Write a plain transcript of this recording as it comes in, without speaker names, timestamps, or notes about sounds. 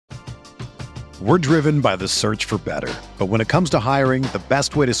We're driven by the search for better. But when it comes to hiring, the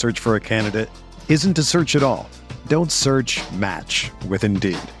best way to search for a candidate isn't to search at all. Don't search, match with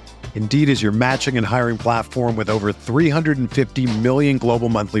Indeed. Indeed is your matching and hiring platform with over 350 million global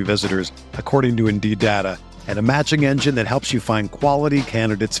monthly visitors, according to Indeed data, and a matching engine that helps you find quality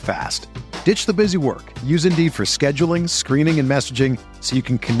candidates fast. Ditch the busy work. Use Indeed for scheduling, screening, and messaging so you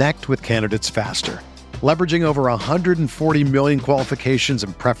can connect with candidates faster. Leveraging over 140 million qualifications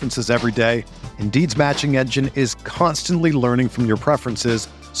and preferences every day, Indeed's matching engine is constantly learning from your preferences,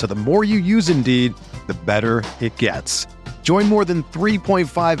 so the more you use Indeed, the better it gets. Join more than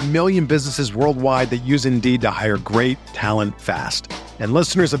 3.5 million businesses worldwide that use Indeed to hire great talent fast. And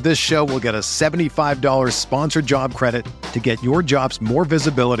listeners of this show will get a $75 sponsored job credit to get your jobs more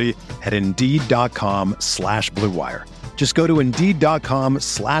visibility at Indeed.com/Blue Wire. Just go to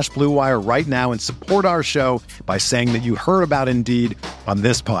Indeed.com/Blue Wire right now and support our show by saying that you heard about Indeed on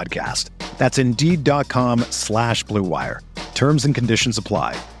this podcast. That's Indeed.com/Blue Wire. Terms and conditions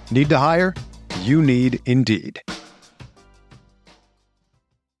apply. Need to hire? You need Indeed.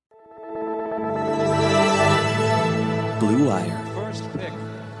 Blue Wire. First pick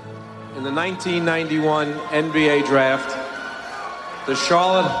in the 1991 NBA Draft, the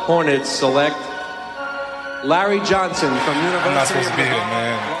Charlotte Hornets select Larry Johnson from University. I'm not supposed to be here,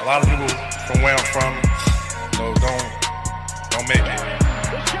 man. A lot of people from where I'm from, don't make it.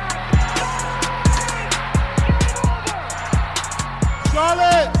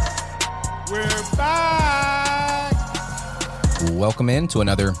 Charlotte, we're back. Welcome in to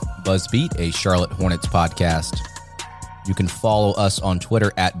another BuzzBeat, a Charlotte Hornets podcast. You can follow us on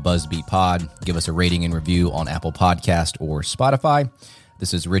Twitter at BuzzBeatPod. Give us a rating and review on Apple Podcast or Spotify.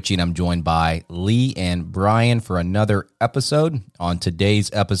 This is Richie, and I'm joined by Lee and Brian for another episode. On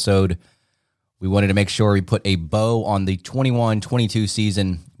today's episode, we wanted to make sure we put a bow on the 21-22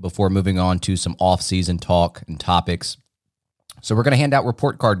 season before moving on to some off-season talk and topics. So we're going to hand out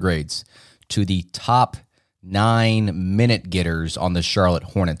report card grades to the top 9 minute getters on the Charlotte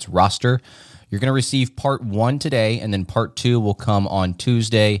Hornets roster. You're going to receive part 1 today, and then part 2 will come on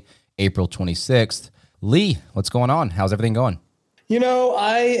Tuesday, April 26th. Lee, what's going on? How's everything going? You know,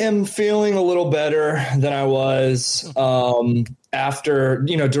 I am feeling a little better than I was directly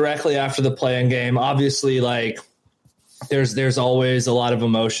after the play-in game. Obviously, there's always a lot of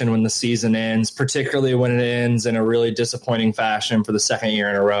emotion when the season ends, particularly when it ends in a really disappointing fashion for the second year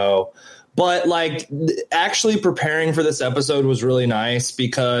in a row. But actually preparing for this episode was really nice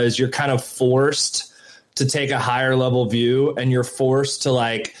because you're kind of forced to take a higher level view, and you're forced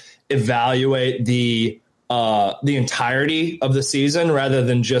to evaluate the entirety of the season rather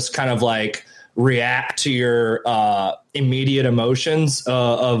than just kind of react to your immediate emotions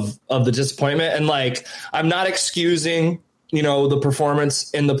of the disappointment. And I'm not excusing, the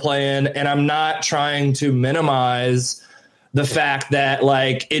performance in the play-in, and I'm not trying to minimize the fact that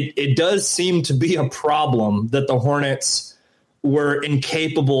it does seem to be a problem that the Hornets were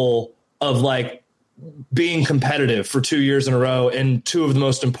incapable of being competitive for 2 years in a row in two of the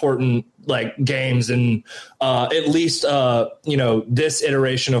most important games in at least this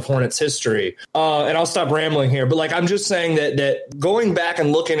iteration of Hornets history. And I'll stop rambling here, but I'm just saying that going back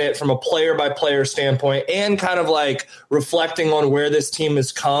and looking at it from a player by player standpoint and kind of reflecting on where this team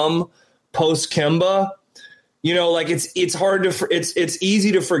has come post Kemba. It's hard to it's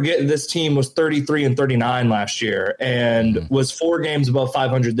easy to forget this team was 33-39 last year and was 4 games above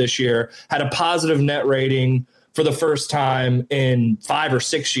 500 this year, had a positive net rating for the first time in 5 or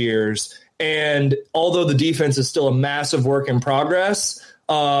 6 years. And although the defense is still a massive work in progress,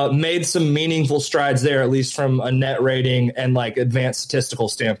 made some meaningful strides there, at least from a net rating and advanced statistical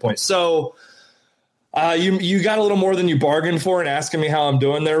standpoint. So you got a little more than you bargained for in asking me how I'm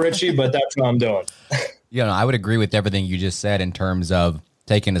doing there, Richie, but that's what I'm doing. I would agree with everything you just said in terms of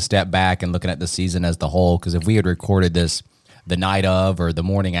taking a step back and looking at the season as the whole, because if we had recorded this the night of or the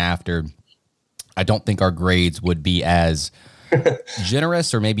morning after, I don't think our grades would be as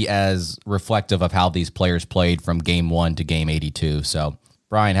generous or maybe as reflective of how these players played from game 1 to game 82. So,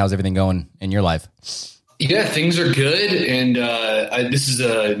 Brian, how's everything going in your life? Yeah, things are good, and this is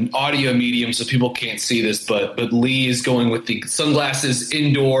an audio medium, so people can't see this, but Lee is going with the sunglasses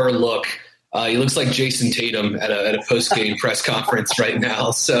indoor look. He looks like Jason Tatum at a post-game press conference right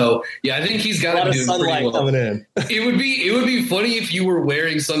now. So yeah, I think he's got to do pretty well. Coming in. It would be funny if you were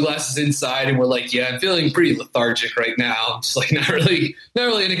wearing sunglasses inside and were like, yeah, I'm feeling pretty lethargic right now. Just not really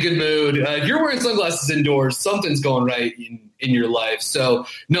in a good mood. If you're wearing sunglasses indoors, something's going right in your life. So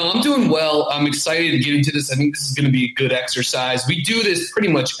no, I'm doing well. I'm excited to get into this. I think this is going to be a good exercise. We do this pretty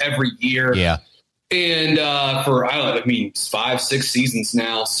much every year. Yeah. And for, 5-6 seasons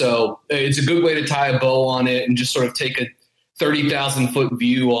now. So it's a good way to tie a bow on it and just sort of take a 30,000-foot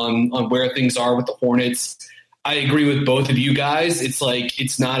view on where things are with the Hornets. I agree with both of you guys. It's like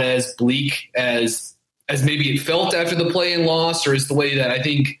it's not as bleak as maybe it felt after the play-in loss, or is the way that I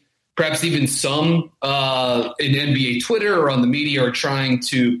think perhaps even some in NBA Twitter or on the media are trying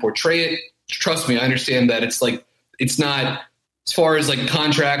to portray it. Trust me, I understand that it's not, as far as like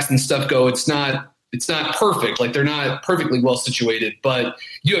contracts and stuff go, it's not perfect. Like they're not perfectly well situated, but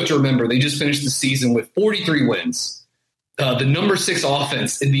you have to remember they just finished the season with 43 wins. The number 6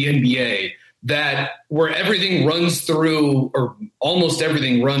 offense in the NBA, that where everything runs through, or almost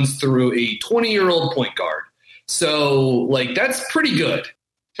everything runs through, a 20-year-old point guard. So like that's pretty good.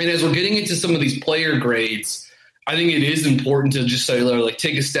 And as we're getting into some of these player grades, I think it is important to just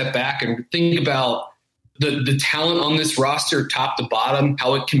take a step back and think about the talent on this roster, top to bottom,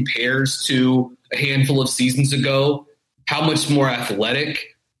 how it compares to a handful of seasons ago, how much more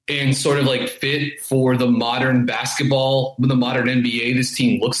athletic and sort of like fit for the modern basketball, the modern NBA this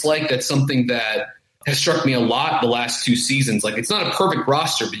team looks like. That's something that has struck me a lot the last 2 seasons. Like it's not a perfect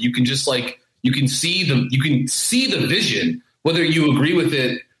roster, but you can just you can see the vision, whether you agree with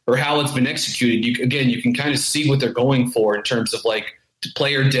it or how it's been executed. You can kind of see what they're going for in terms of like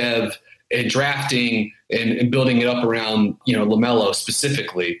player dev and drafting and building it up around, LaMelo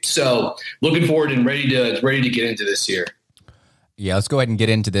specifically. So looking forward and ready to get into this year. Yeah, let's go ahead and get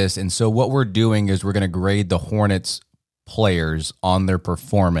into this. And so what we're doing is we're going to grade the Hornets players on their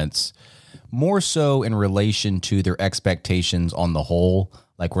performance, more so in relation to their expectations on the whole.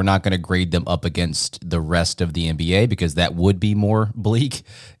 Like we're not going to grade them up against the rest of the NBA because that would be more bleak.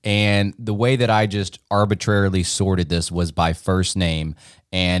 And the way that I just arbitrarily sorted this was by first name.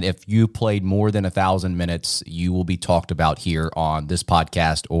 And if you played more than 1,000 minutes, you will be talked about here on this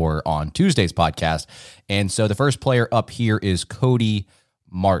podcast or on Tuesday's podcast. And so the first player up here is Cody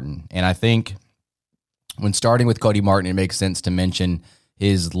Martin. And I think when starting with Cody Martin, it makes sense to mention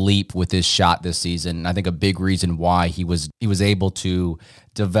his leap with his shot this season. And I think a big reason why he was able to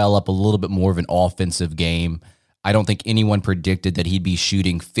develop a little bit more of an offensive game. I don't think anyone predicted that he'd be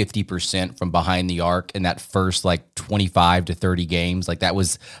shooting 50% from behind the arc in that first 25 to 30 games. Like that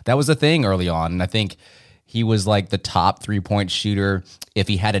was a thing early on. And I think he was like the top 3-point shooter if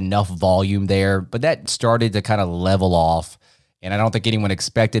he had enough volume there, but that started to kind of level off. And I don't think anyone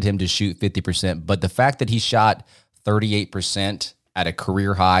expected him to shoot 50%, but the fact that he shot 38% at a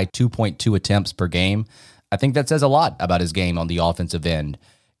career high, 2.2 attempts per game, I think that says a lot about his game on the offensive end.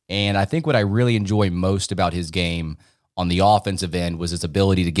 And I think what I really enjoy most about his game on the offensive end was his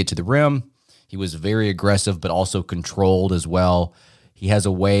ability to get to the rim. He was very aggressive, but also controlled as well. He has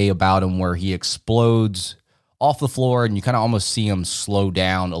a way about him where he explodes off the floor, and you kind of almost see him slow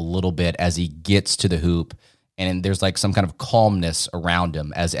down a little bit as he gets to the hoop. And there's like some kind of calmness around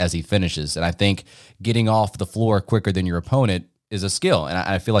him as he finishes. And I think getting off the floor quicker than your opponent is a skill. And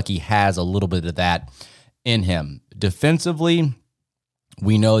I feel like he has a little bit of that in him. Defensively,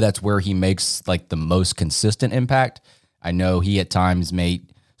 we know that's where he makes like the most consistent impact. I know he at times may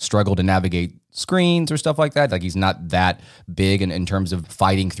struggle to navigate screens or stuff like that. Like he's not that big in terms of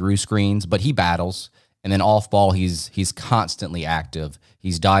fighting through screens, but he battles. And then off ball, he's constantly active.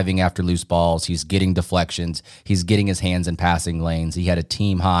 He's diving after loose balls. He's getting deflections. He's getting his hands in passing lanes. He had a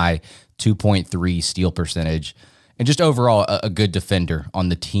team high 2.3 steal percentage, and just overall a good defender on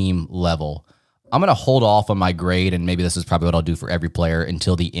the team level. I'm going to hold off on my grade, and maybe this is probably what I'll do for every player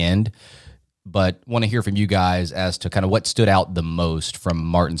until the end, but want to hear from you guys as to kind of what stood out the most from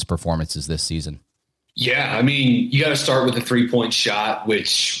Martin's performances this season. Yeah, I mean, you got to start with the 3-point shot,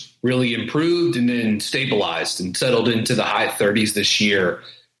 which really improved and then stabilized and settled into the high 30s this year.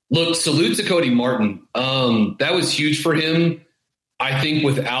 Look, salute to Cody Martin. That was huge for him. I think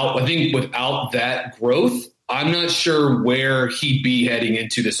without that growth, I'm not sure where he'd be heading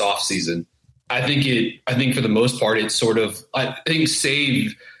into this offseason. I think for the most part, it's sort of, I think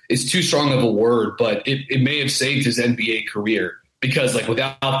save is too strong of a word, but it may have saved his NBA career because like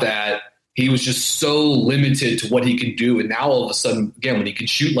without that, he was just so limited to what he can do. And now all of a sudden, again, when he can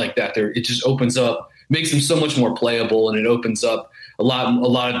shoot like that, it just opens up, makes him so much more playable, and it opens up a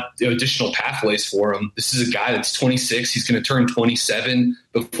lot of additional pathways for him. This is a guy that's 26. He's going to turn 27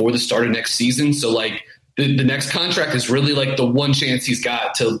 before the start of next season. So like the next contract is really like the one chance he's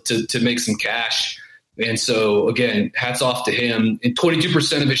got to make some cash. And so again, hats off to him. And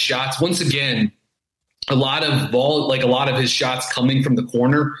 22% of his shots, once again, a lot of his shots coming from the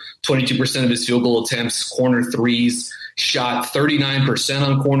corner, 22% of his field goal attempts, corner threes, shot 39%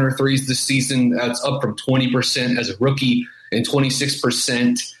 on corner threes this season. That's up from 20% as a rookie and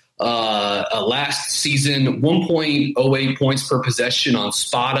 26% Last season, 1.08 points per possession on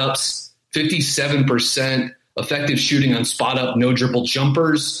spot ups, 57% effective shooting on spot up, no dribble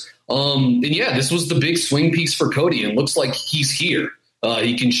jumpers. And yeah, this was the big swing piece for Cody, and looks like he's here.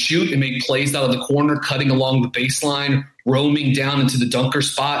 He can shoot and make plays out of the corner, cutting along the baseline, roaming down into the dunker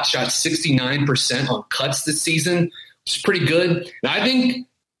spot, shot 69% on cuts this season, which is pretty good. And I think,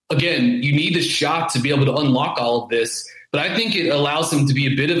 again, you need the shot to be able to unlock all of this, but I think it allows him to be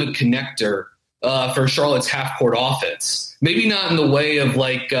a bit of a connector for Charlotte's half-court offense. Maybe not in the way of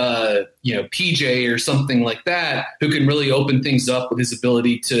like, PJ or something like that, who can really open things up with his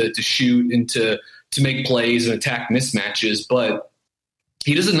ability to shoot and to make plays and attack mismatches, but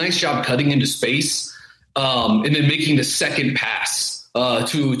he does a nice job cutting into space and then making the second pass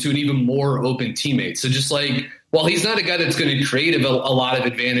to an even more open teammate. So just like, while he's not a guy that's going to create a lot of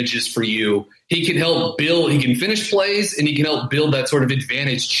advantages for you, he can help build, he can finish plays, and he can help build that sort of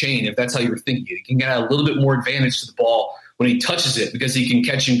advantage chain, if that's how you're thinking. He can get a little bit more advantage to the ball when he touches it because he can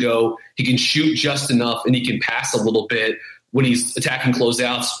catch and go, he can shoot just enough, and he can pass a little bit when he's attacking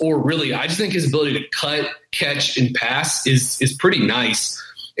closeouts. Or really, I just think his ability to cut, catch, and pass is pretty nice.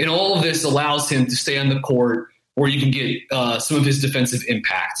 And all of this allows him to stay on the court where you can get some of his defensive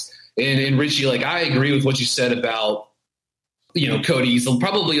impact. And Richie, like, I agree with what you said about, Cody. He's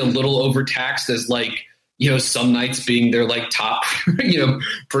probably a little overtaxed as like, some nights being their like top,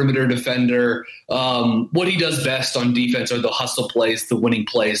 perimeter defender. What he does best on defense are the hustle plays, the winning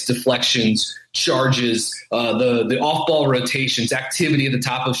plays, deflections, charges, the off-ball rotations, activity at the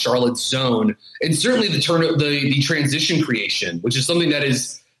top of Charlotte's zone, and certainly the transition creation, which is something that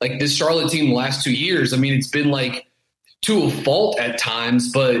is like this Charlotte team the last 2 years. I mean, it's been like to a fault at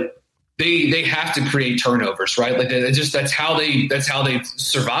times, but they have to create turnovers, right? Like that's how they've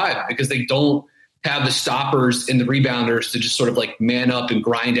survived, because they don't have the stoppers and the rebounders to just sort of like man up and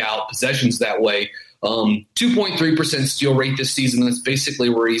grind out possessions that way. 2.3% steal rate this season. That's basically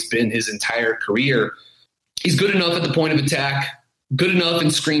where he's been his entire career. He's good enough at the point of attack, good enough in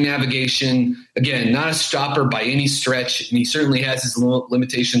screen navigation. Again, not a stopper by any stretch. And he certainly has his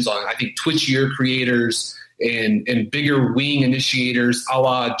limitations on, I think, twitchier creators and bigger wing initiators, a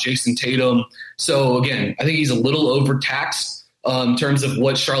la Jason Tatum. So again, I think he's a little overtaxed in terms of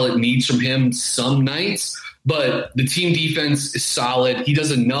what Charlotte needs from him some nights, but the team defense is solid. He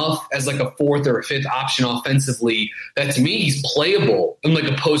does enough as like a fourth or a fifth option offensively that to me, he's playable in like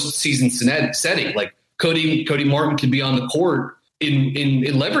a postseason setting. Like Cody Martin could be on the court in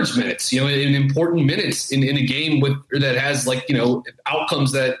leverage minutes, in important minutes in a game that has like,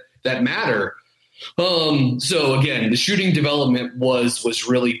 outcomes that matter. So again, the shooting development was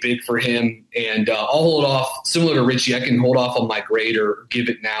really big for him, and I'll hold off. Similar to Richie, I can hold off on my grade or give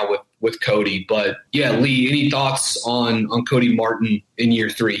it now with Cody. But yeah, Lee, any thoughts on Cody Martin in year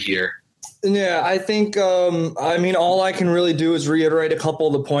 3 here? Yeah, I think, all I can really do is reiterate a couple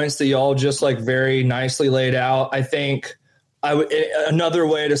of the points that y'all just like very nicely laid out. I think another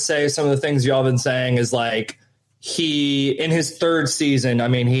way to say some of the things y'all been saying is like, he, in his third season,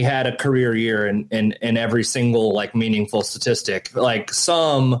 he had a career year in every single like meaningful statistic, like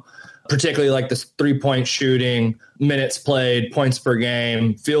some, particularly like the 3-point shooting, minutes played, points per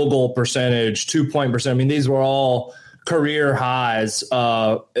game, field goal percentage, 2-point percent. These were all career highs in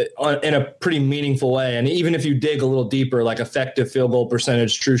a pretty meaningful way. And even if you dig a little deeper, like effective field goal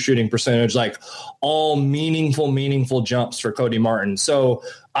percentage, true shooting percentage, like all meaningful jumps for Cody Martin. So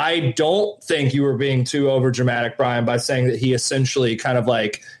I don't think you were being too over dramatic, Brian, by saying that he essentially kind of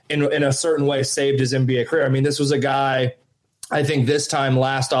like in a certain way saved his NBA career. This was a guy, I think this time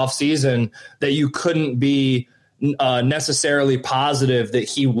last offseason, that you couldn't be necessarily positive that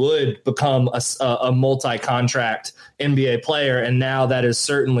he would become a multi-contract NBA player. And now that is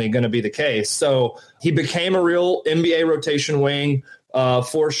certainly going to be the case. So he became a real NBA rotation wing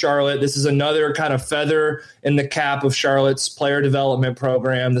for Charlotte. This is another kind of feather in the cap of Charlotte's player development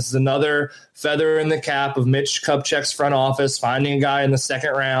program. This is another feather in the cap of Mitch Kupchak's front office, finding a guy in the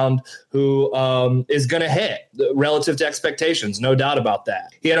second round who is going to hit relative to expectations. No doubt about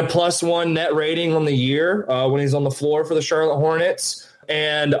that. He had a +1 net rating on the year when he's on the floor for the Charlotte Hornets.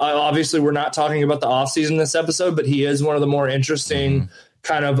 And obviously we're not talking about the offseason this episode, but he is one of the more interesting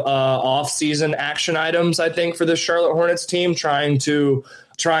kind of off-season action items, I think, for the Charlotte Hornets team, trying to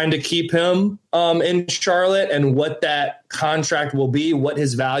keep him in Charlotte, and what that contract will be, what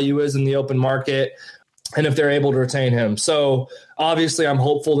his value is in the open market, and if they're able to retain him. So obviously I'm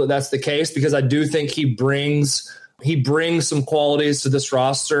hopeful that that's the case, because I do think he brings some qualities to this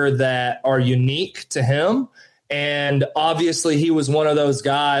roster that are unique to him. And obviously he was one of those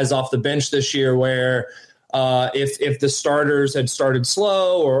guys off the bench this year where if the starters had started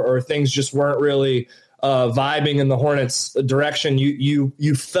slow or things just weren't really vibing in the Hornets direction,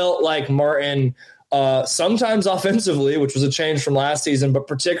 you felt like Martin, sometimes offensively, which was a change from last season, but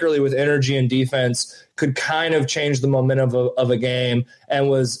particularly with energy and defense, could kind of change the momentum of a game, and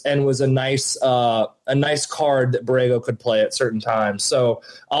was a nice card that Borrego could play at certain times. So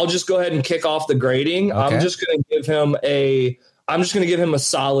I'll just go ahead and kick off the grading. Okay. I'm just going to give him a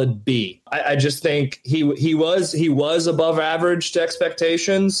solid B. I just think he was above average to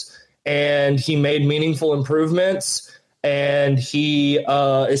expectations, and he made meaningful improvements, and he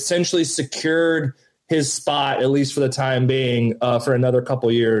essentially secured his spot, at least for the time being, for another couple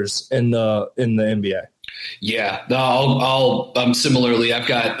years in the NBA. Yeah, I'll similarly, I've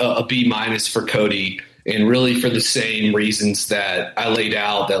got a B- for Cody, and really for the same reasons that I laid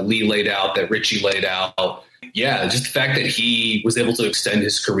out, that Lee laid out, that Richie laid out. Yeah, just the fact that he was able to extend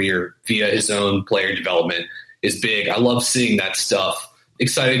his career via his own player development is big. I love seeing that stuff.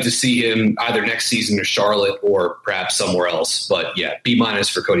 Excited to see him either next season in Charlotte or perhaps somewhere else. But yeah, B-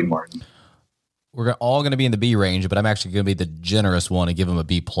 for Cody Martin. We're all going to be in the B range, but I'm actually going to be the generous one and give him a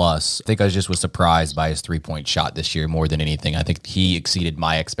B+. I think I just was surprised by his 3-point shot this year more than anything. I think he exceeded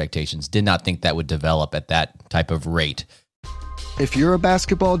my expectations. Did not think that would develop at that type of rate. If you're a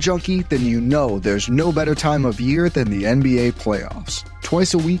basketball junkie, then you know there's no better time of year than the NBA playoffs.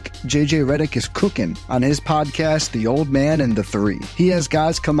 Twice a week, JJ Redick is cooking on his podcast, The Old Man and the Three. He has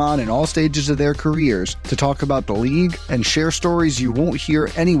guys come on in all stages of their careers to talk about the league and share stories you won't hear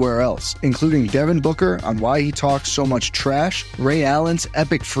anywhere else, including Devin Booker on why he talks so much trash, Ray Allen's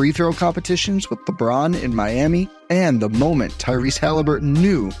epic free throw competitions with LeBron in Miami, and the moment Tyrese Halliburton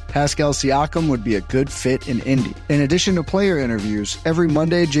knew Pascal Siakam would be a good fit in Indy. In addition to player interviews, every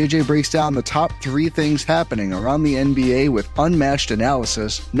Monday JJ breaks down the top 3 things happening around the NBA with unmatched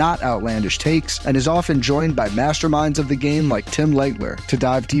analysis, not outlandish takes, and is often joined by masterminds of the game like Tim Legler to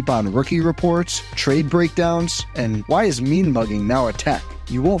dive deep on rookie reports, trade breakdowns, and why is mean mugging now a tech?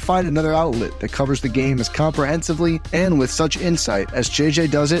 You won't find another outlet that covers the game as comprehensively and with such insight as JJ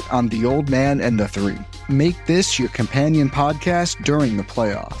does it on The Old Man and the Three. Make this your companion podcast during the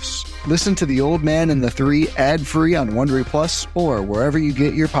playoffs. Listen to The Old Man and the Three ad-free on Wondery Plus or wherever you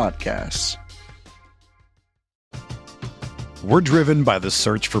get your podcasts. We're driven by the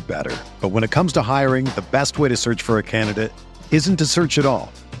search for better. But when it comes to hiring, the best way to search for a candidate isn't to search at all.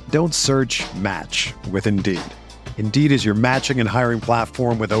 Don't search, match with Indeed. Indeed is your matching and hiring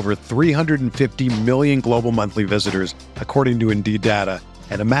platform with over 350 million global monthly visitors, according to Indeed data,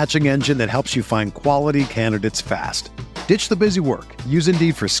 and a matching engine that helps you find quality candidates fast. Ditch the busy work. Use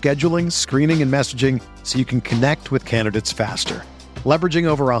Indeed for scheduling, screening, and messaging so you can connect with candidates faster. Leveraging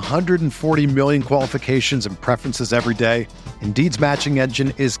over 140 million qualifications and preferences every day, Indeed's matching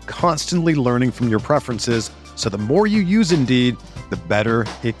engine is constantly learning from your preferences, so the more you use Indeed, the better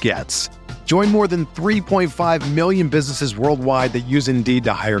it gets. Join more than 3.5 million businesses worldwide that use Indeed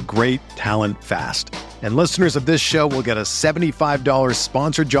to hire great talent fast. And listeners of this show will get a $75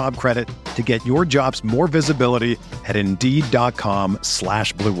 sponsored job credit to get your jobs more visibility at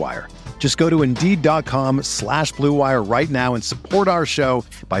Indeed.com/Blue Wire. Just go to Indeed.com/Blue Wire right now and support our show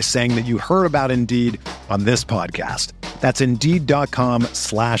by saying that you heard about Indeed on this podcast. That's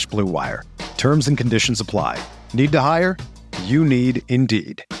Indeed.com/Blue Wire. Terms and conditions apply. Need to hire? You need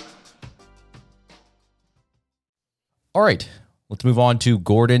Indeed. All right, let's move on to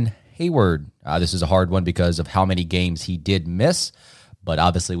Gordon Hayward. This is a hard one because of how many games he did miss, but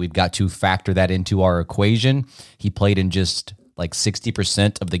obviously we've got to factor that into our equation. He played in just like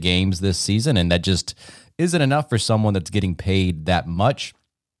 60% of the games this season, and that just isn't enough for someone that's getting paid that much.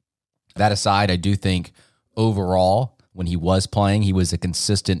 That aside, I do think overall, when he was playing, he was a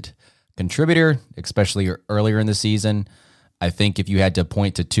consistent contributor, especially earlier in the season. I think if you had to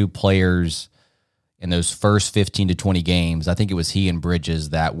point to 2 players in those first 15 to 20 games, I think it was he and Bridges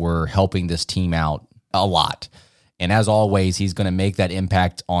that were helping this team out a lot. And as always, he's going to make that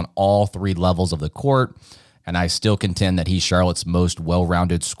impact on all 3 levels of the court. And I still contend that he's Charlotte's most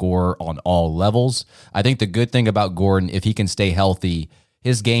well-rounded scorer on all levels. I think the good thing about Gordon, if he can stay healthy,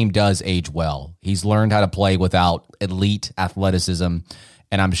 his game does age well. He's learned how to play without elite athleticism.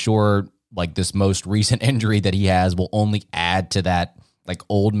 And I'm sure like this most recent injury that he has will only add to that like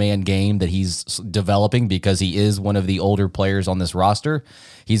old man game that he's developing, because he is one of the older players on this roster.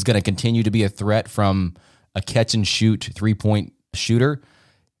 He's going to continue to be a threat from a catch and shoot 3-point shooter.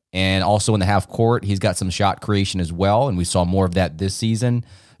 And also in the half court, he's got some shot creation as well. And we saw more of that this season.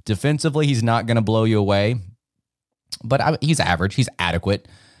 Defensively, he's not going to blow you away, but he's average. He's adequate.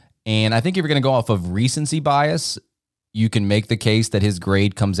 And I think if you're going to go off of recency bias, you can make the case that his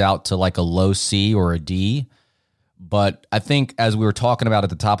grade comes out to like a low C or a D. But I think, as we were talking about at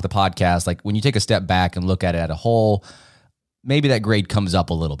the top of the podcast, like when you take a step back and look at it as a whole, maybe that grade comes up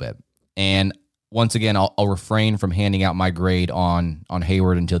a little bit. And once again, I'll refrain from handing out my grade on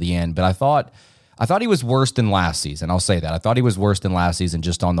Hayward until the end. But I thought he was worse than last season. I'll say that. I thought he was worse than last season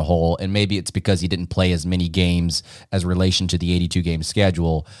just on the whole. And maybe it's because he didn't play as many games as relation to the 82-game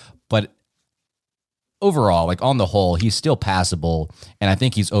schedule. But overall, like on the whole, he's still passable. And I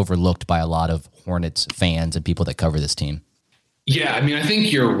think he's overlooked by a lot of Hornets fans and people that cover this team. Yeah, I mean, I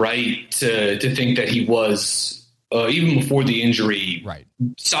think you're right to think that he was, even before the injury, right,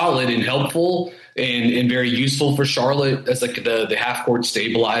 solid and helpful and very useful for Charlotte as like the half-court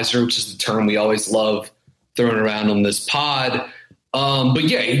stabilizer, which is the term we always love throwing around on this pod. But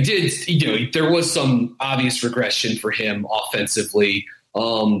yeah, he did, there was some obvious regression for him offensively.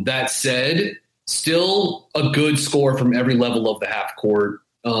 That said, still a good score from every level of the half-court.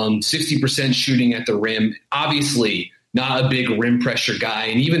 60% shooting at the rim, obviously not a big rim pressure guy.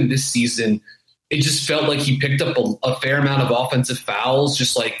 And even this season, it just felt like he picked up a fair amount of offensive fouls,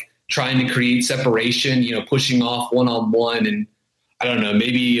 just like trying to create separation, pushing off one-on-one. And I don't know,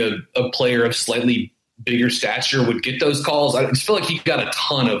 maybe a player of slightly bigger stature would get those calls. I just feel like he got a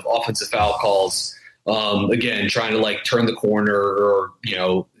ton of offensive foul calls. Again, trying to like turn the corner or,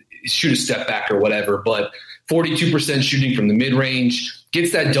 shoot a step back or whatever, but 42% shooting from the mid-range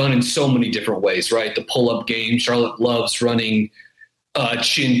gets that done in so many different ways, right? The pull-up game, Charlotte loves running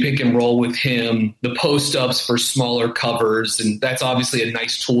chin pick and roll with him, the post-ups for smaller covers, and that's obviously a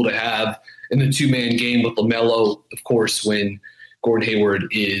nice tool to have in the two-man game with LaMelo, of course, when Gordon Hayward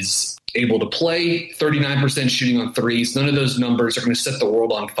is able to play. 39% shooting on threes. None of those numbers are going to set the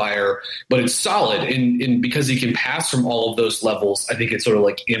world on fire, but it's solid. And because he can pass from all of those levels, I think it sort of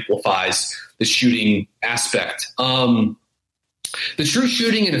like amplifies the shooting aspect. The true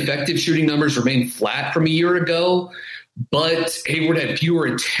shooting and effective shooting numbers remain flat from a year ago, but Hayward had fewer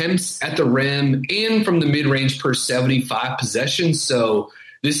attempts at the rim and from the mid-range per 75 possessions. So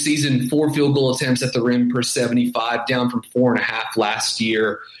this season, 4 field goal attempts at the rim per 75, down from 4.5 last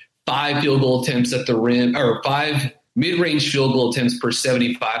year. 5 field goal attempts at the rim, or 5 mid-range field goal attempts per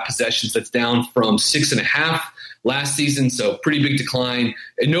 75 possessions. That's down from 6.5 last season. So pretty big decline.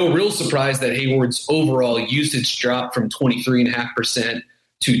 And no real surprise that Hayward's overall usage dropped from 23.5%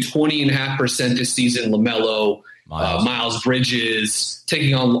 to 20.5% this season. LaMelo, Miles Bridges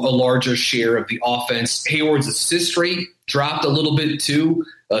taking on a larger share of the offense. Hayward's assist rate dropped a little bit too.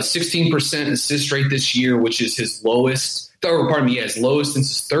 16% assist rate this year, which is his lowest. His lowest since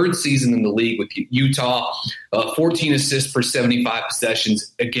his third season in the league with Utah. 14 assists per 75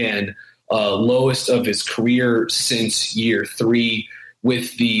 possessions. Again, lowest of his career since year 3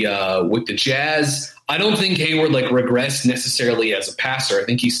 with the Jazz. I don't think Hayward regressed necessarily as a passer. I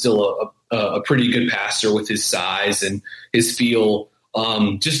think he's still a pretty good passer with his size and his feel.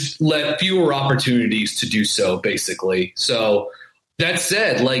 Just let fewer opportunities to do so, basically. So that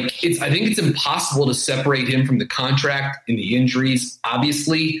said, I think it's impossible to separate him from the contract and the injuries,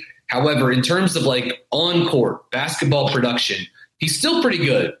 obviously. However, in terms of on-court basketball production, he's still pretty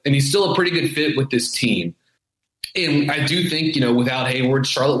good, and he's still a pretty good fit with this team. And I do think, without Hayward,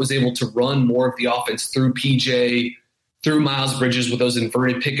 Charlotte was able to run more of the offense through PJ, through Miles Bridges with those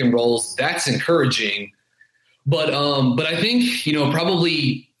inverted pick and rolls. That's encouraging. But I think,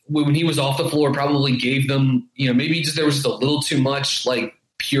 probably when he was off the floor, probably gave them, maybe there was just a little too much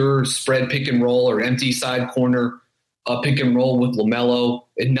pure spread pick and roll or empty side corner pick and roll with LaMelo,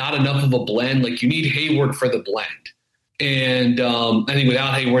 and not enough of a blend. You need Hayward for the blend. And I think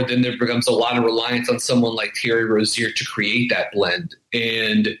without Hayward, then there becomes a lot of reliance on someone like Terry Rozier to create that blend.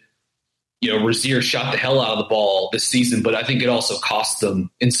 And, Rozier shot the hell out of the ball this season, but I think it also cost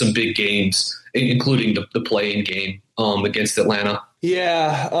them in some big games, including the play-in game against Atlanta.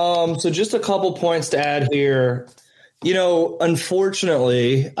 Yeah. So just a couple points to add here.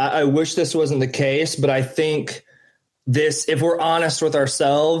 Unfortunately, I wish this wasn't the case, but I think this, if we're honest with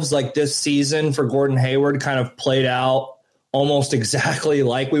ourselves, this season for Gordon Hayward kind of played out almost exactly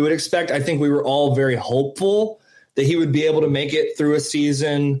like we would expect. I think we were all very hopeful that he would be able to make it through a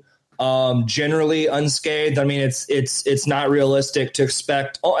season generally unscathed. I mean, it's not realistic to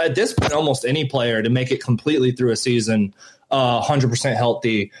expect at this point almost any player to make it completely through a season 100%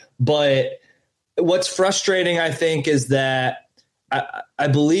 healthy. But what's frustrating, I think, is that I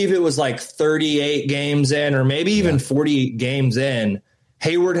believe it was 38 games in, or maybe even 40 games in,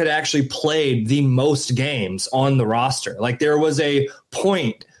 Hayward had actually played the most games on the roster. There was a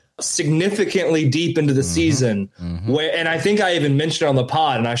point significantly deep into the season. And I think I even mentioned it on the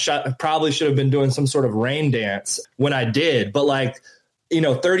pod, and I probably should have been doing some sort of rain dance when I did. But like,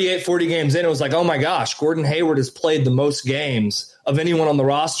 38, 40 games in, it was like, oh my gosh, Gordon Hayward has played the most games of anyone on the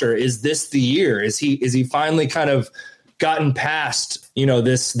roster. Is this the year? Is he finally kind of gotten past,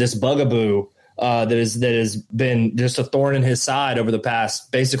 this bugaboo that has been just a thorn in his side over the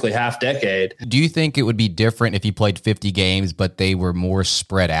past basically half decade? Do you think it would be different if he played 50 games, but they were more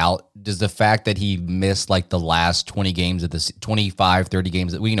spread out? Does the fact that he missed like the last 20 games of the 25, 30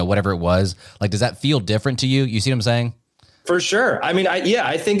 games that whatever it was, like, does that feel different to you? You see what I'm saying? For sure. I mean,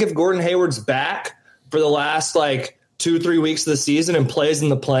 I think if Gordon Hayward's back for the last like 2-3 weeks of the season and plays in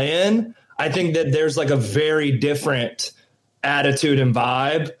the play-in, I think that there's like a very different attitude and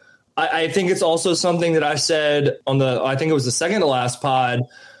vibe. I think it's also something that I said I think it was the second to last pod,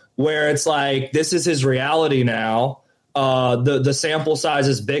 where it's like, this is his reality now. The sample size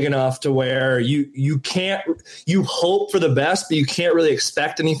is big enough to where you hope for the best, but you can't really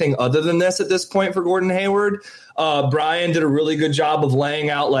expect anything other than this at this point for Gordon Hayward. Brian did a really good job of laying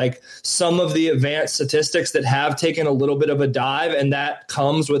out like some of the advanced statistics that have taken a little bit of a dive, and that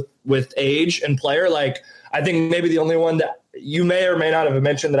comes with age and player. Like, I think maybe the only one that you may or may not have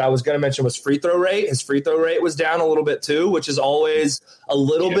mentioned that I was going to mention was free throw rate. His free throw rate was down a little bit too, which is always a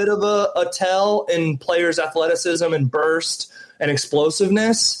little bit of a tell in players' athleticism and burst and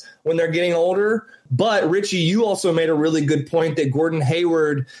explosiveness when they're getting older. But Richie, you also made a really good point that Gordon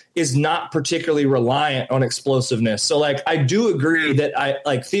Hayward is not particularly reliant on explosiveness. So like, I do agree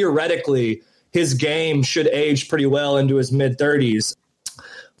that theoretically his game should age pretty well into his mid-30s.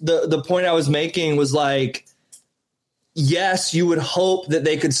 The point I was making was like, yes, you would hope that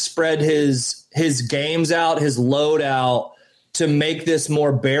they could spread his games out, his load out, to make this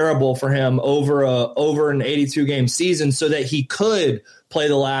more bearable for him over an 82 game season, so that he could play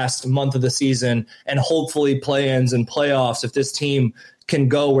the last month of the season and hopefully play-ins and playoffs if this team can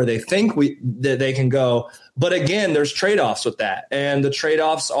go where they think that they can go. But again, there's trade-offs with that, and the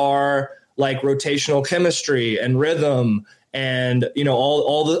trade-offs are like rotational chemistry and rhythm, and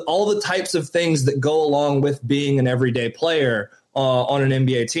all the types of things that go along with being an everyday player on an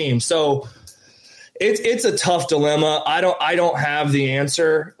NBA team. So it's a tough dilemma. I don't have the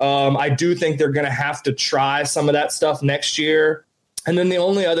answer. I do think they're going to have to try some of that stuff next year. And then the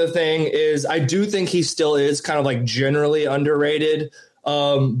only other thing is, I do think he still is kind of like generally underrated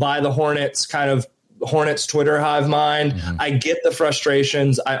by the Hornets Twitter hive mind. I get the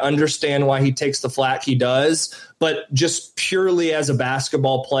frustrations. I understand why he takes the flack he does, but just purely as a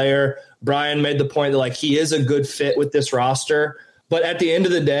basketball player, Brian made the point that like, he is a good fit with this roster. But at the end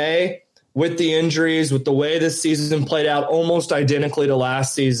of the day, with the injuries, with the way this season played out almost identically to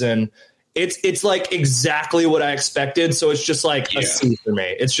last season, it's like exactly what I expected. So it's just like a C for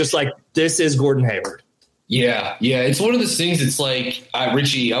me. It's just like, this is Gordon Hayward. Yeah. It's one of those things. It's like,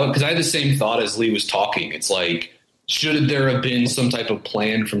 Richie, because I had the same thought as Lee was talking. It's like, should there have been some type of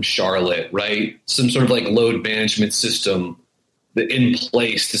plan from Charlotte, right? Some sort of like load management system in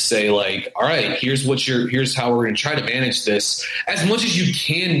place to say like, all right, here's how we're going to try to manage this as much as you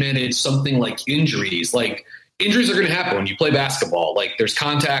can manage something like injuries. Like, injuries are going to happen when you play basketball. Like, there's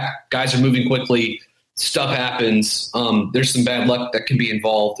contact, guys are moving quickly, stuff happens. There's some bad luck that can be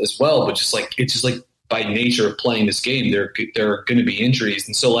involved as well, but it's just like by nature of playing this game, there are going to be injuries.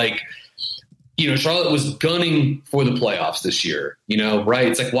 And so like, Charlotte was gunning for the playoffs this year, right?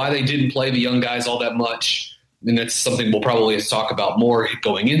 It's like why they didn't play the young guys all that much. And that's something we'll probably have to talk about more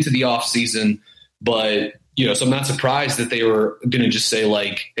going into the off season. But, so I'm not surprised that they were going to just say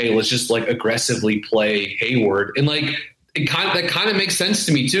like, hey, let's just like aggressively play Hayward. And like, that kind of makes sense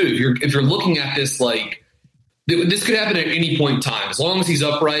to me too. If you're looking at this, like this could happen at any point in time, as long as he's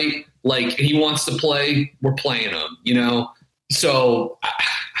upright, like, and he wants to play, we're playing him, So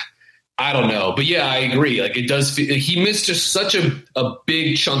I don't know, but yeah, I agree. Like, it does. He missed just such a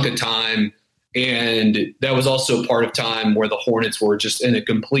big chunk of time. And that was also part of time where the Hornets were just in a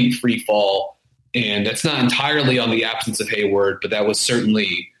complete free fall. And that's not entirely on the absence of Hayward, but that was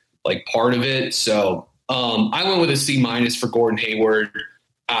certainly like part of it. So I went with a C- for Gordon Hayward.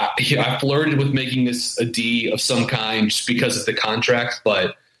 I flirted with making this a D of some kind just because of the contract,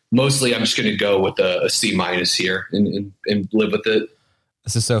 but mostly I'm just going to go with a C- here and live with it.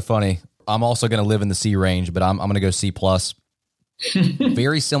 This is so funny. I'm also going to live in the C range, but I'm going to go C+.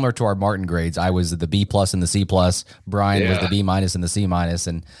 Very similar to our Martin grades. I was the B+ and the C+. Brian was the B- and the C-,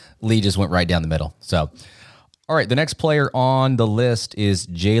 and Lee just went right down the middle. So, all right, the next player on the list is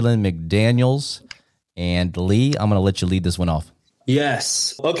Jalen McDaniels. And Lee, I'm going to let you lead this one off.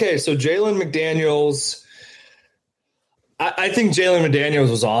 Yes. Okay, so Jalen McDaniels, I think Jalen McDaniels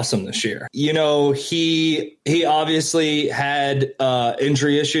was awesome this year. You know, he obviously had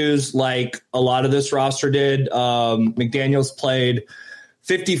injury issues like a lot of this roster did. McDaniels played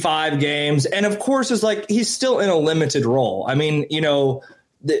 55 games, and of course is like he's still in a limited role. I mean, you know,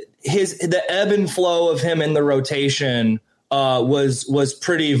 the ebb and flow of him in the rotation was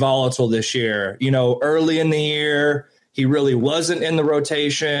pretty volatile this year. You know, early in the year, he really wasn't in the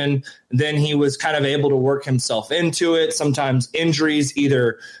rotation. Then he was kind of able to work himself into it. Sometimes injuries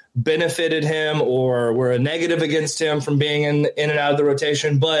either benefited him or were a negative against him from being in and out of the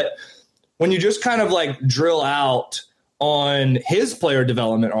rotation. But when you just kind of like drill out on his player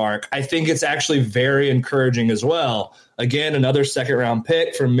development arc, I think it's actually very encouraging as well. Again, another second-round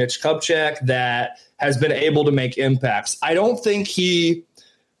pick from Mitch Kupchak that has been able to make impacts. I don't think he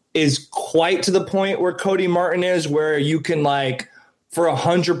is quite to the point where Cody Martin is, where you can like for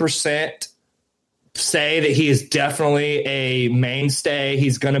 100% say that he is definitely a mainstay.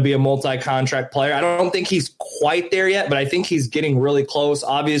 He's going to be a multi-contract player. I don't think he's quite there yet, but I think he's getting really close.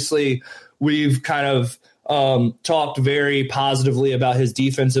 Obviously, we've kind of talked very positively about his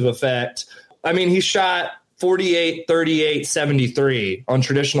defensive effect. I mean, he shot 48, 38, 73 on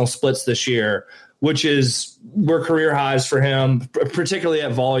traditional splits this year, which were career highs for him, particularly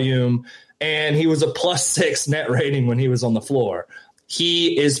at volume. And he was a +6 net rating when he was on the floor.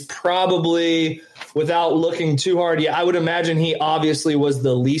 He is probably, without looking too hard, I would imagine he obviously was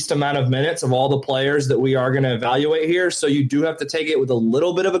the least amount of minutes of all the players that we are going to evaluate here. So you do have to take it with a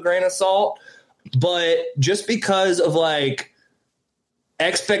little bit of a grain of salt. But just because of like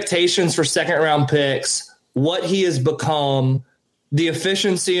expectations for second round picks, what he has become, the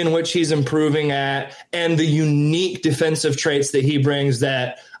efficiency in which he's improving at, and the unique defensive traits that he brings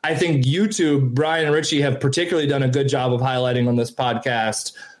that I think you two, Brian and Richie, have particularly done a good job of highlighting on this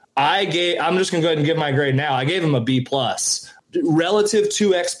podcast. I'm just going to go ahead and give my grade now. I gave him a B+ relative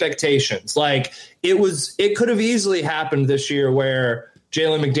to expectations. Like it could have easily happened this year where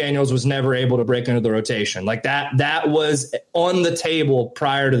Jalen McDaniels was never able to break into the rotation. Like that was on the table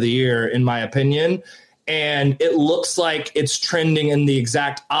prior to the year, in my opinion. And it looks like it's trending in the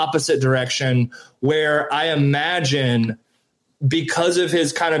exact opposite direction, where I imagine because of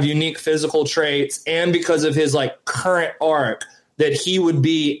his kind of unique physical traits and because of his like current arc, that he would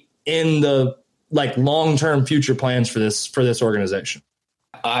be in the like long-term future plans for this organization.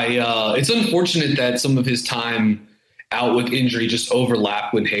 It's unfortunate that some of his time out with injury just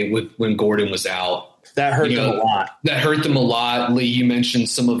overlapped when Gordon was out. That hurt them a lot. That hurt them a lot. Lee, you mentioned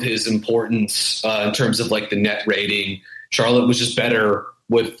some of his importance in terms of like the net rating. Charlotte was just better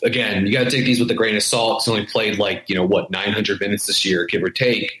with, again, you got to take these with a grain of salt. He's only played 900 minutes this year, give or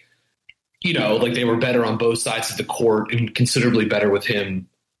take. You know, like they were better on both sides of the court and considerably better with him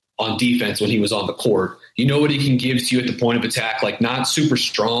on defense when he was on the court. You know what he can give to you at the point of attack, like not super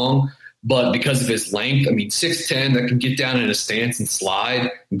strong, but because of his length, I mean, 6'10", that can get down in a stance and slide,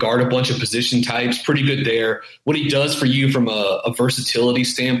 guard a bunch of position types, pretty good there. What he does for you from a versatility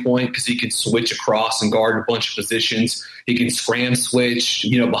standpoint, because he can switch across and guard a bunch of positions. He can scram switch,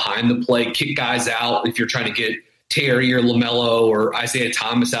 behind the play, kick guys out if you're trying to get Terry or LaMelo or Isaiah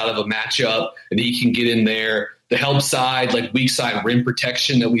Thomas out of a matchup, and he can get in there. The help side, like weak side rim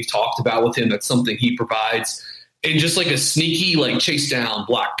protection that we've talked about with him, that's something he provides. And just like a sneaky, like chase down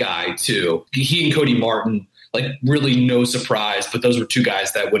block guy too. He and Cody Martin, like really no surprise, but those were two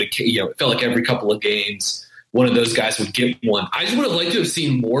guys that would have, it felt like every couple of games, one of those guys would get one. I just would have liked to have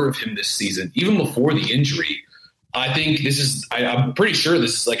seen more of him this season, even before the injury. I think I'm pretty sure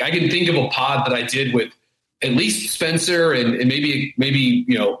this is like, I can think of a pod that I did with at least Spencer and maybe,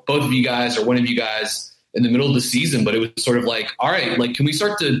 both of you guys or one of you guys in the middle of the season, but it was sort of like, all right, like, can we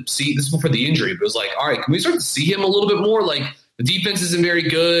start to see this before the injury? But it was like, all right, can we start to see him a little bit more? Like the defense isn't very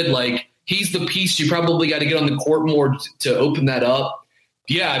good. Like he's the piece you probably got to get on the court more to open that up.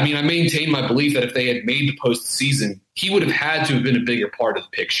 Yeah. I mean, I maintain my belief that if they had made the postseason, he would have had to have been a bigger part of the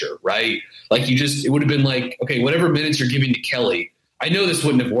picture, right? Like it would have been like, okay, whatever minutes you're giving to Kelly, I know this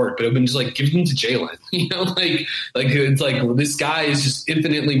wouldn't have worked, but it would have been just like, give them to Jalen, like it's like, well, this guy is just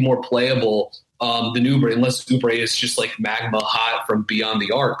infinitely more playable than Oubre, unless Oubre is just like magma hot from beyond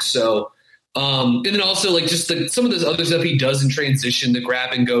the arc. So, and then also like just some of this other stuff he does in transition, the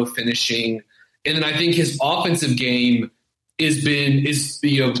grab and go finishing. And then I think his offensive game is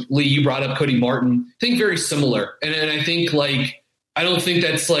Lee, you brought up Cody Martin, I think very similar. And I think I don't think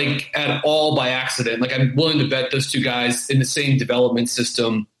that's like at all by accident. Like I'm willing to bet those two guys in the same development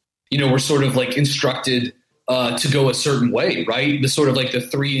system, were sort of like instructed to go a certain way, right? The sort of like the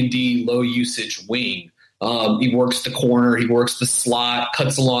 3-and-D low usage wing. He works the corner, he works the slot,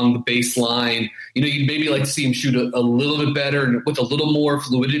 cuts along the baseline. You'd maybe like to see him shoot a little bit better and with a little more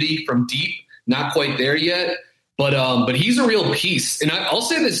fluidity from deep. Not quite there yet, but he's a real piece. And I'll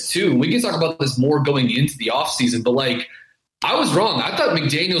say this too. We can talk about this more going into the offseason, but like I was wrong. I thought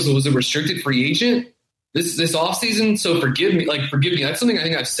McDaniels was a restricted free agent this offseason. So forgive me. That's something I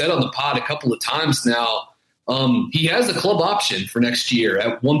think I've said on the pod a couple of times now. He has a club option for next year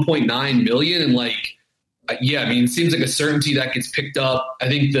at $1.9 million. And it seems like a certainty that gets picked up. I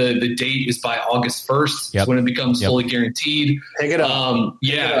think the date is by August 1st when it becomes fully guaranteed. Pick it up.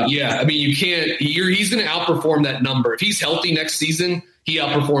 Yeah. I mean, you can't. He's going to outperform that number. If he's healthy next season, he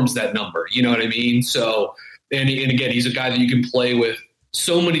outperforms that number. You know what I mean? So, and again, he's a guy that you can play with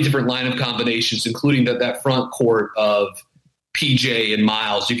so many different lineup combinations, including that front court of PJ and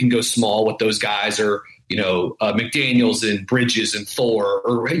Miles. You can go small with those guys, or McDaniels and Bridges and Thor,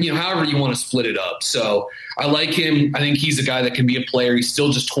 or however you want to split it up. So I like him. I think he's a guy that can be a player. He's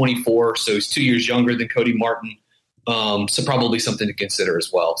still just 24, so he's 2 years younger than Cody Martin. So probably something to consider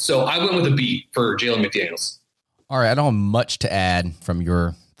as well. So I went with a B for Jalen McDaniels. All right, I don't have much to add from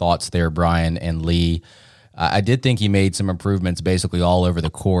your thoughts there, Brian and Lee. I did think he made some improvements basically all over the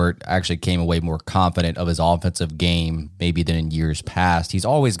court. I actually came away more confident of his offensive game maybe than in years past. He's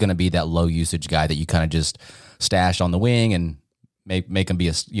always going to be that low usage guy that you kind of just stash on the wing and make him be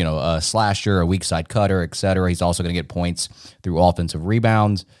a slasher, a weak side cutter, etc. He's also going to get points through offensive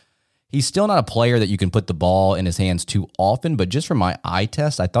rebounds. He's still not a player that you can put the ball in his hands too often, but just from my eye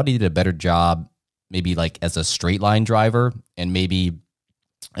test, I thought he did a better job maybe like as a straight line driver and maybe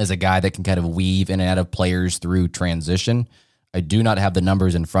as a guy that can kind of weave in and out of players through transition. I do not have the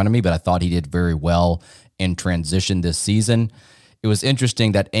numbers in front of me, but I thought he did very well in transition this season. It was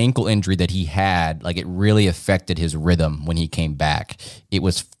interesting that ankle injury that he had, it really affected his rhythm when he came back. It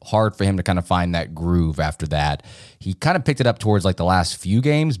was hard for him to kind of find that groove after that. He kind of picked it up towards the last few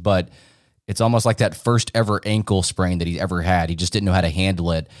games, but it's almost like that first ever ankle sprain that he ever had. He just didn't know how to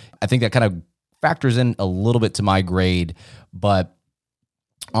handle it. I think that kind of factors in a little bit to my grade, but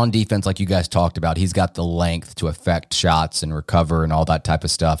on defense, like you guys talked about, he's got the length to affect shots and recover and all that type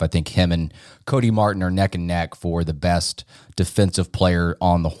of stuff. I think him and Cody Martin are neck and neck for the best defensive player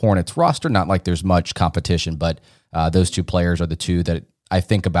on the Hornets roster. Not like there's much competition, but those two players are the two that I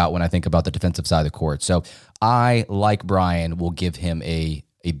think about when I think about the defensive side of the court. So I, like Brian, will give him a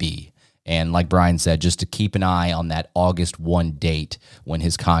B. And like Brian said, just to keep an eye on that August 1 date when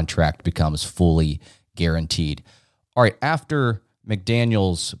his contract becomes fully guaranteed. All right, after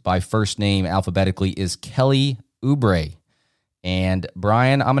McDaniels by first name alphabetically is Kelly Oubre. And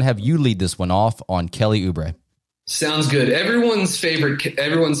Brian, I'm going to have you lead this one off on Kelly Oubre. Sounds good. Everyone's favorite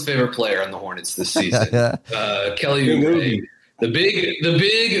player on the Hornets this season. Kelly Oubre. The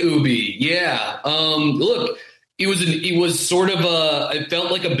big Ubi. Yeah. Look, it was sort of it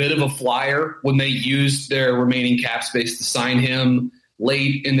felt like a bit of a flyer when they used their remaining cap space to sign him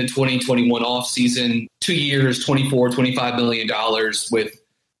late in the 2021 offseason. 2 years, $25 million with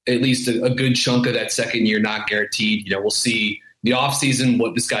at least a good chunk of that second year not guaranteed. We'll see the offseason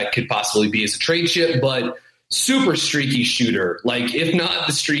what this guy could possibly be as a trade chip, but super streaky shooter. If not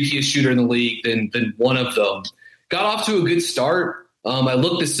the streakiest shooter in the league, then one of them. Got off to a good start. I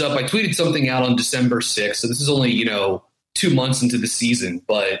looked this up. I tweeted something out on December 6th. So this is only, 2 months into the season,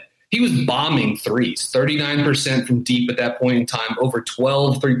 but he was bombing threes, 39% from deep at that point in time, over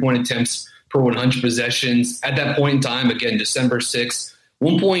 12 3-point attempts per 100 possessions. At that point in time, again, December 6th,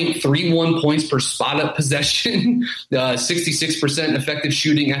 1.31 points per spot-up possession, 66% effective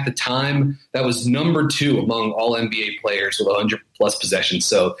shooting at the time. That was number 2 among all NBA players with 100-plus possessions.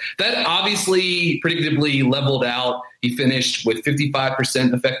 So that obviously predictably leveled out. He finished with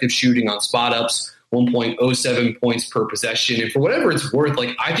 55% effective shooting on spot-ups, 1.07 points per possession. And for whatever it's worth,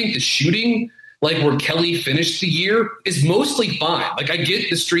 I think the shooting, where Kelly finished the year, is mostly fine. I get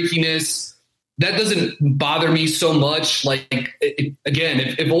the streakiness. That doesn't bother me so much.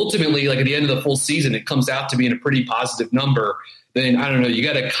 If ultimately, at the end of the full season, it comes out to being a pretty positive number, then I don't know, you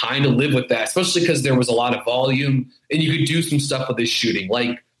got to kind of live with that, especially because there was a lot of volume and you could do some stuff with his shooting.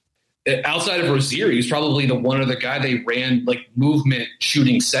 Outside of Rozier, he was probably the one other guy they ran movement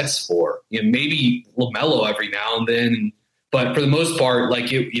shooting sets for. Maybe LaMelo every now and then, but for the most part,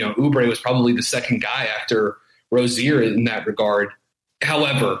 Oubre was probably the second guy after Rozier in that regard.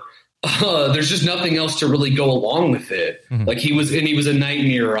 However, there's just nothing else to really go along with it. Mm-hmm. He was a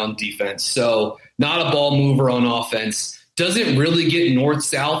nightmare on defense. So not a ball mover on offense. Doesn't really get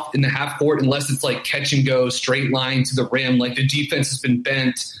north-south in the half court unless it's catch and go, straight line to the rim. The defense has been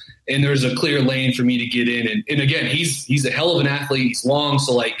bent and there's a clear lane for me to get in. And again, he's a hell of an athlete. He's long.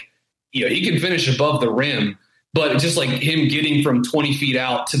 So he can finish above the rim, but just like him getting from 20 feet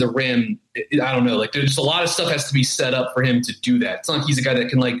out to the rim, I don't know. Like there's a lot of stuff has to be set up for him to do that. It's not like he's a guy that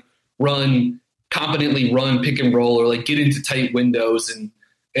can like competently run pick and roll or like get into tight windows and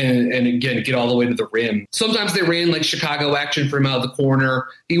again, get all the way to the rim. Sometimes they ran like Chicago action for him out of the corner.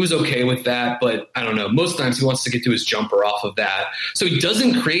 He was okay with that, but I don't know. Most times he wants to get to his jumper off of that. So he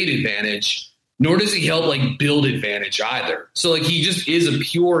doesn't create advantage, nor does he help like build advantage either. So like he just is a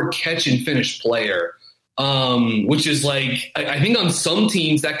pure catch and finish player, which is like, I think on some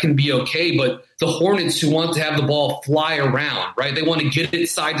teams that can be okay, but the Hornets who want to have the ball fly around, right? They want to get it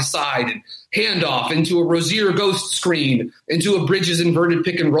side to side and hand off into a Rozier ghost screen, into a Bridges inverted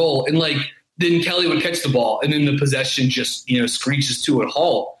pick and roll. And like, then Kelly would catch the ball and then the possession just, screeches to a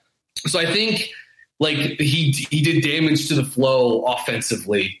halt. So I think like he did damage to the flow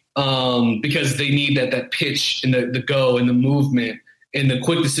offensively because they need that pitch and the go and the movement and the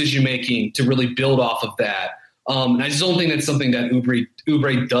quick decision-making to really build off of that. And I just don't think that's something that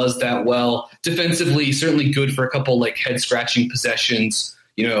Oubre does that well. Defensively, certainly good for a couple like head-scratching possessions,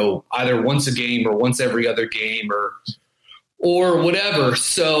 either once a game or once every other game or whatever.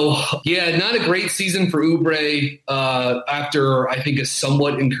 So, yeah, not a great season for Oubre after, I think, a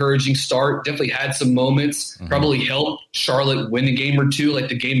somewhat encouraging start. Definitely had some moments, probably helped Charlotte win a game or two, like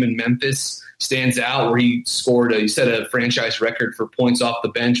the game in Memphis stands out where he scored, he set a franchise record for points off the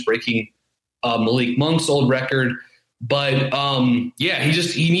bench, breaking Malik Monk's old record. But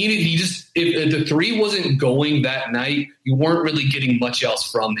if the three wasn't going that night, you weren't really getting much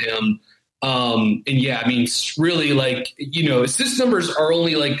else from him. Really like, assist numbers are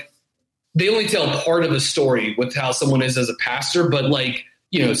only like, they only tell part of a story with how someone is as a passer, but like,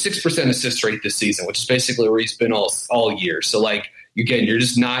 6% assist rate this season, which is basically where he's been all year. So like, again, you're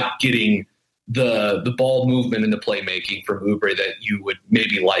just not getting the ball movement and the playmaking from Oubre that you would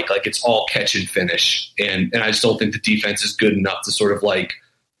maybe like it's all catch and finish. And I just don't think the defense is good enough to sort of like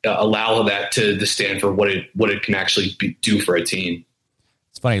allow that to stand for what it can actually do for a team.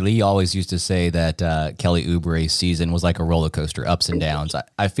 It's funny. Lee always used to say that Kelly Oubre's season was like a roller coaster, ups and downs.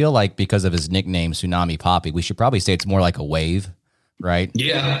 I feel like because of his nickname, Tsunami Papi, we should probably say it's more like a wave, right?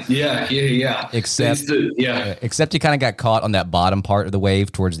 Yeah. Except he kind of got caught on that bottom part of the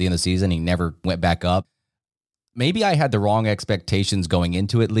wave towards the end of the season. He never went back up. Maybe I had the wrong expectations going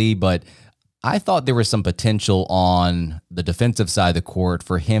into it, Lee, but I thought there was some potential on the defensive side of the court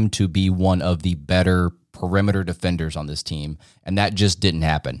for him to be one of the better perimeter defenders on this team, and that just didn't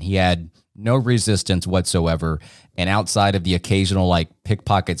happen. He had no resistance whatsoever, and outside of the occasional like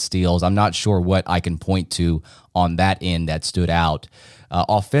pickpocket steals, I'm not sure what I can point to on that end that stood out.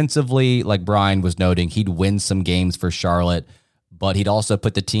 Offensively, like Brian was noting, he'd win some games for Charlotte, but he'd also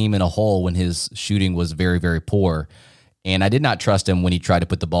put the team in a hole when his shooting was very, very poor. And I did not trust him when he tried to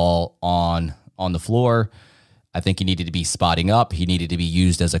put the ball on the floor. I think he needed to be spotting up. He needed to be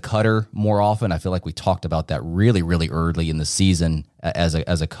used as a cutter more often. I feel like we talked about that really, really early in the season as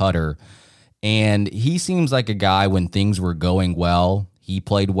a cutter. And he seems like a guy when things were going well, he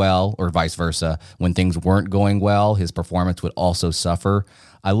played well, or vice versa. When things weren't going well, his performance would also suffer.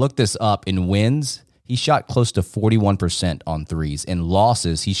 I looked this up. In wins, he shot close to 41% on threes. In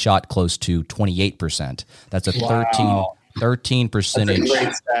losses, he shot close to 28%. That's a 13 percentage. That's a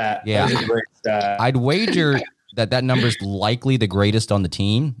great stat. Yeah. That's a great stat. I'd wager that number's likely the greatest on the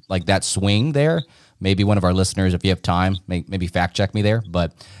team, like that swing there. Maybe one of our listeners, if you have time, maybe fact check me there.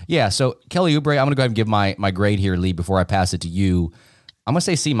 But yeah, so Kelly Oubre, I'm going to go ahead and give my grade here, Lee, before I pass it to you. I'm going to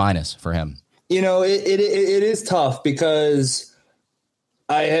say C- for him. It is tough because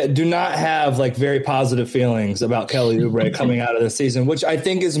I do not have like very positive feelings about Kelly Oubre coming out of the season, which I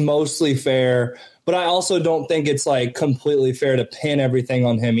think is mostly fair. But I also don't think it's like completely fair to pin everything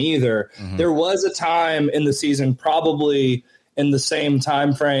on him either. Mm-hmm. There was a time in the season, probably in the same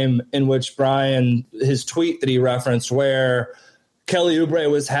time frame in which Brian, his tweet that he referenced, where Kelly Oubre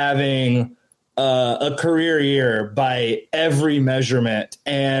was having a career year by every measurement.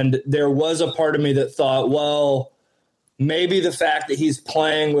 And there was a part of me that thought, well, maybe the fact that he's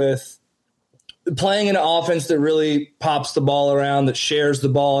playing an offense that really pops the ball around, that shares the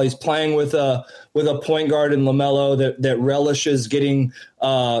ball. He's playing with a point guard in LaMelo that relishes getting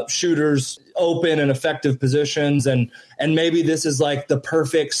shooters open and effective positions. And maybe this is like the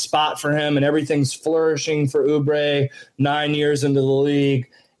perfect spot for him and everything's flourishing for Oubre 9 years into the league.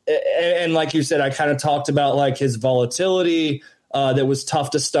 And like you said, I kind of talked about like his volatility that was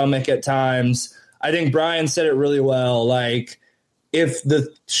tough to stomach at times. I think Brian said it really well. Like, if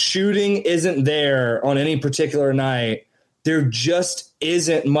the shooting isn't there on any particular night, there just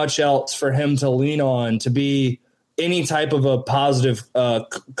isn't much else for him to lean on to be any type of a positive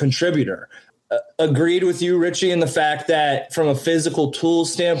contributor. Agreed with you, Richie, in the fact that from a physical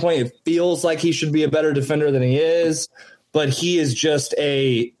tools standpoint, it feels like he should be a better defender than he is, but he is just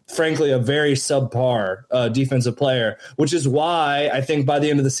frankly, a very subpar defensive player, which is why I think by the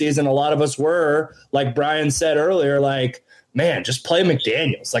end of the season, a lot of us were, like Brian said earlier, like, man, just play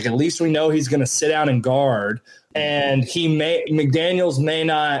McDaniels. Like, at least we know he's going to sit down and guard, and McDaniels may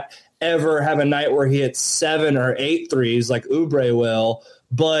not ever have a night where he hits 7 or 8 threes like Oubre will,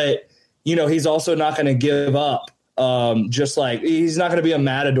 but he's also not going to give up. Just like he's not going to be a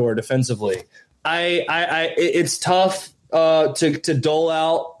matador defensively. It's tough to dole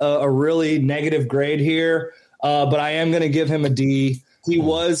out a really negative grade here, but I am going to give him a D. He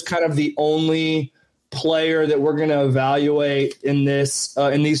was kind of the only player that we're going to evaluate in these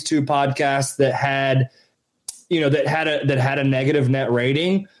two podcasts that had a negative net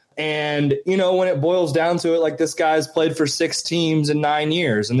rating. And, when it boils down to it, like, this guy's played for 6 teams in 9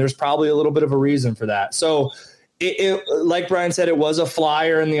 years, and there's probably a little bit of a reason for that. So it like Brian said, it was a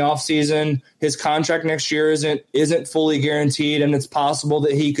flyer in the offseason. His contract next year isn't fully guaranteed, and it's possible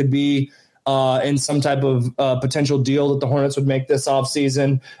that he could be in some type of potential deal that the Hornets would make this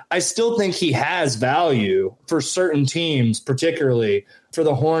offseason. I still think he has value for certain teams, particularly for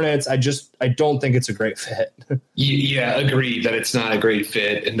the Hornets. I don't think it's a great fit. Yeah, agreed that it's not a great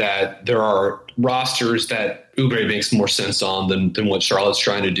fit, and that there are rosters that Oubre makes more sense on than what Charlotte's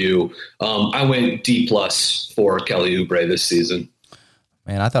trying to do. I went D+ for Kelly Oubre this season.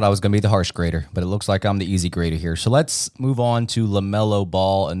 Man, I thought I was going to be the harsh grader, but it looks like I'm the easy grader here. So let's move on to LaMelo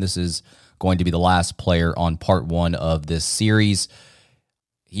Ball, and this is going to be the last player on part 1 of this series.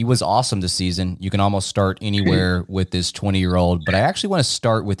 He was awesome this season. You can almost start anywhere with this 20-year-old, but I actually want to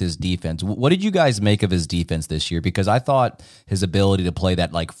start with his defense. What did you guys make of his defense this year? Because I thought his ability to play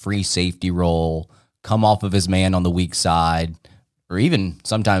that like free safety role, come off of his man on the weak side, or even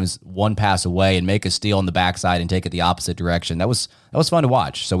sometimes one pass away and make a steal on the backside and take it the opposite direction. That was fun to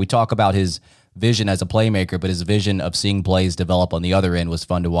watch. So we talk about his vision as a playmaker, but his vision of seeing plays develop on the other end was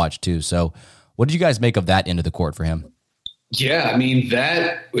fun to watch too. So what did you guys make of that end of the court for him? Yeah, I mean,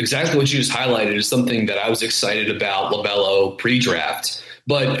 that exactly what you just highlighted is something that I was excited about LaMelo pre-draft,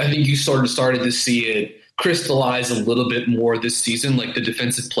 but I think you started to see it crystallize a little bit more this season, like the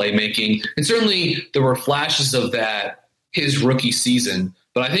defensive playmaking. And certainly there were flashes of that his rookie season.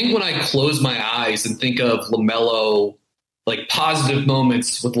 But I think when I close my eyes and think of LaMelo, like positive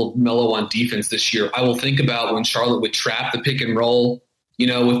moments with LaMelo on defense this year, I will think about when Charlotte would trap the pick and roll,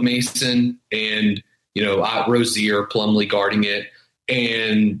 with Mason and Rozier, Plumlee guarding it,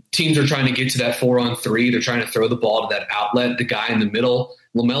 and teams are trying to get to that 4-on-3. They're trying to throw the ball to that outlet, the guy in the middle.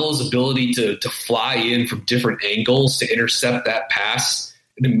 LaMelo's ability to fly in from different angles to intercept that pass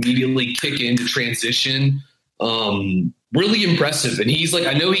and immediately kick into transition, really impressive. And he's like,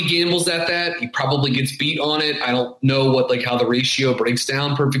 I know he gambles at that. He probably gets beat on it. I don't know how the ratio breaks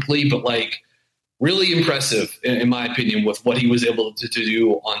down perfectly, but really impressive in my opinion with what he was able to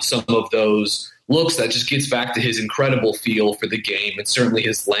do on some of those looks. That just gets back to his incredible feel for the game and certainly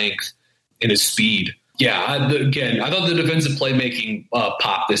his length and his speed. Yeah, I thought the defensive playmaking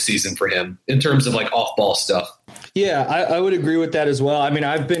popped this season for him in terms of off-ball stuff. Yeah, I would agree with that as well. I mean,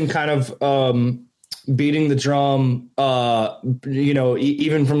 I've been kind of beating the drum,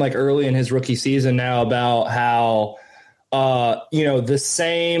 even from early in his rookie season now about how, the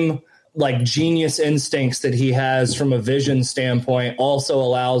same genius instincts that he has from a vision standpoint also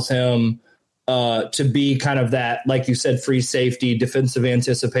allows him to be kind of that, like you said, free safety, defensive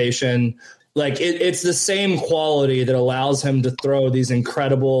anticipation. It's the same quality that allows him to throw these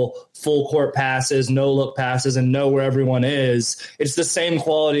incredible full court passes, no look passes, and know where everyone is. It's the same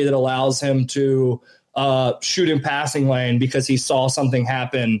quality that allows him to shoot in passing lane because he saw something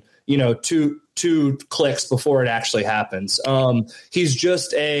happen, two clicks before it actually happens. He's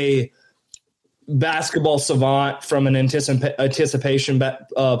just a basketball savant from an anticipation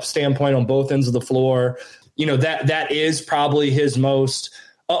standpoint on both ends of the floor. That is probably his most,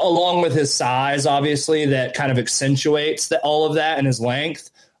 along with his size, obviously, that kind of accentuates all of that and his length.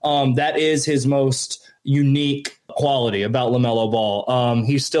 That is his most unique quality about LaMelo Ball.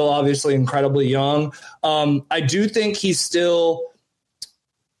 He's still obviously incredibly young. I do think he's still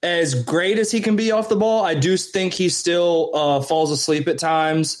as great as he can be off the ball. I do think he still falls asleep at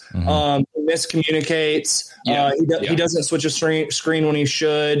times, miscommunicates. He doesn't switch a screen when he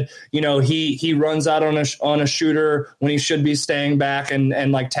should. He runs out on a shooter when he should be staying back and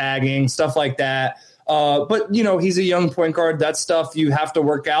tagging, stuff like that. But he's a young point guard. That stuff you have to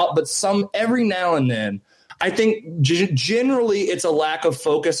work out. But every now and then, I think generally it's a lack of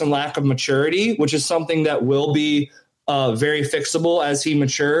focus and lack of maturity, which is something that will be very fixable as he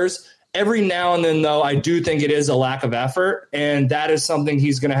matures. Every now and then, though, I do think it is a lack of effort, and that is something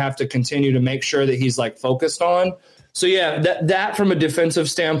he's going to have to continue to make sure that he's like focused on. So, yeah, that from a defensive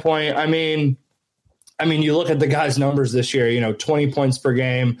standpoint, I mean, you look at the guy's numbers this year, 20 points per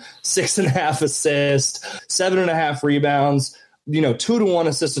game, 6.5 assists, 7.5 rebounds, 2-to-1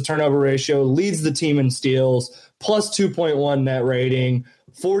 assist to turnover ratio, leads the team in steals, plus 2.1 net rating,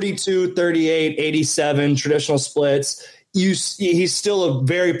 42, 38, 87 traditional splits. He's still a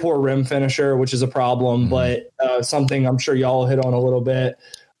very poor rim finisher, which is a problem, but something I'm sure y'all hit on a little bit.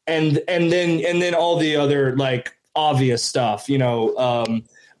 And then all the other like obvious stuff,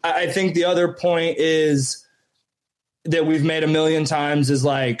 I think the other point is that we've made a million times is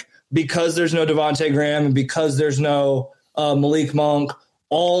like, because there's no Devontae Graham and because there's no Malik Monk,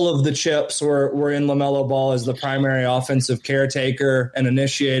 all of the chips were in LaMelo Ball as the primary offensive caretaker and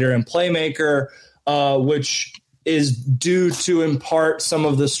initiator and playmaker, which is due to in part some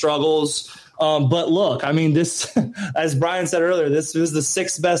of the struggles. But look, I mean, this, as Brian said earlier, this was the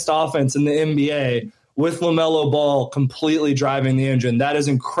sixth best offense in the NBA with LaMelo Ball completely driving the engine. That is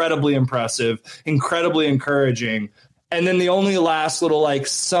incredibly impressive, incredibly encouraging. And then the only last little, a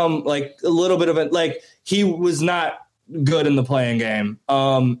little bit of it, he was not good in the playing game.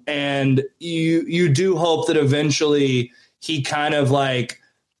 And you do hope that eventually he kind of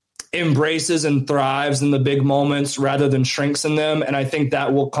embraces and thrives in the big moments rather than shrinks in them. And I think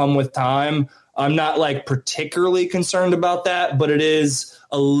that will come with time. I'm not particularly concerned about that, but it is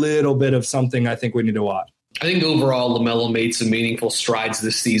a little bit of something I think we need to watch. I think overall LaMelo made some meaningful strides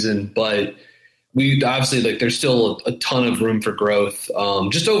this season, but we obviously there's still a ton of room for growth.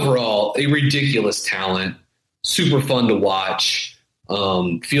 Just overall, a ridiculous talent, super fun to watch.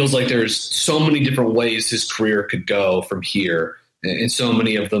 Feels like there's so many different ways his career could go from here. And so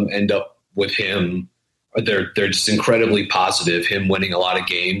many of them end up with him. They're just incredibly positive, him winning a lot of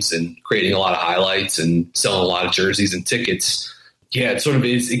games and creating a lot of highlights and selling a lot of jerseys and tickets. Yeah, it sort of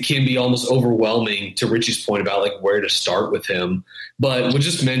is. It can be almost overwhelming, to Richie's point about where to start with him. But we'll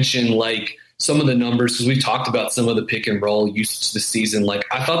just mention some of the numbers, because we talked about some of the pick and roll usage this season.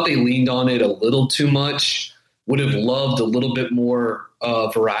 I thought they leaned on it a little too much. Would have loved a little bit more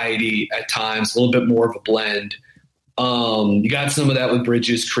variety at times, a little bit more of a blend. You got some of that with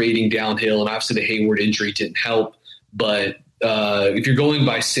Bridges creating downhill, and obviously the Hayward injury didn't help. But if you're going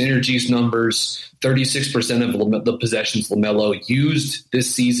by synergies numbers, 36% of the possessions LaMelo used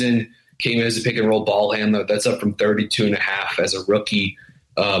this season came as a pick and roll ball handler. That's up from 32.5 as a rookie.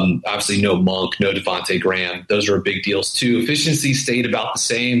 Obviously no Monk, no Devontae Graham. Those are big deals too. Efficiency stayed about the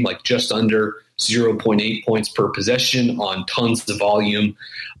same, just under 0.8 points per possession on tons of volume.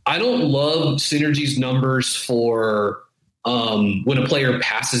 I don't love synergies numbers for when a player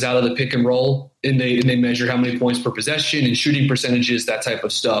passes out of the pick and roll and they measure how many points per possession and shooting percentages, that type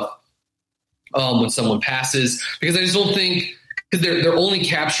of stuff. When someone passes, because I just don't think, because they're only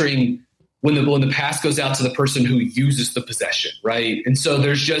capturing when the pass goes out to the person who uses the possession, right? And so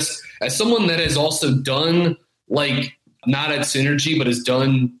there's just, as someone that has also done not at synergy, but has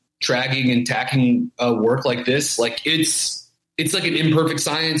done tracking and tacking work like this, it's like an imperfect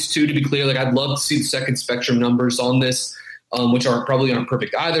science too, to be clear. I'd love to see the second spectrum numbers on this, which probably aren't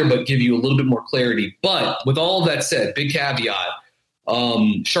perfect either, but give you a little bit more clarity. But with all of that said, big caveat,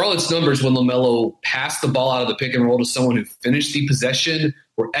 Charlotte's numbers when LaMelo passed the ball out of the pick and roll to someone who finished the possession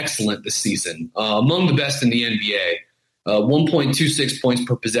were excellent this season, among the best in the NBA. 1.26 points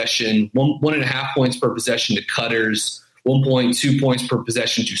per possession, 1.5 points per possession to cutters, 1.2 points per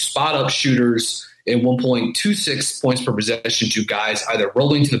possession to spot up shooters, and 1.26 points per possession to guys either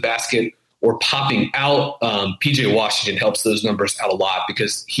rolling to the basket or popping out. PJ Washington helps those numbers out a lot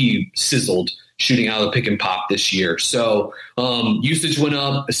because he sizzled shooting out of the pick and pop this year. So usage went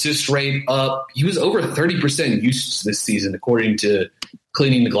up, assist rate up. He was over 30% usage this season, according to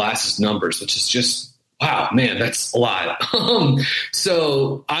Cleaning the Glasses numbers, which is just, wow, man, that's a lot.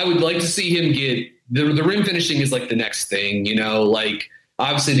 So I would like to see him get the rim finishing is the next thing,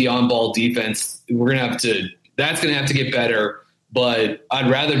 obviously the on-ball defense, that's going to have to get better. But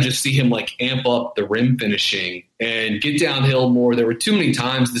I'd rather just see him amp up the rim finishing and get downhill more. There were too many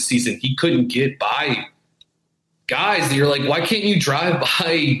times this season he couldn't get by guys that you're why can't you drive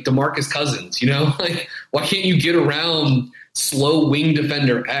by DeMarcus Cousins? Why can't you get around slow wing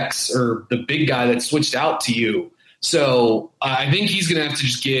defender X or the big guy that switched out to you? So I think he's going to have to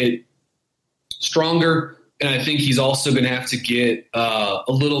just get stronger. And I think he's also going to have to get a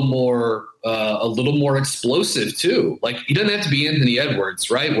little more explosive too. He doesn't have to be Anthony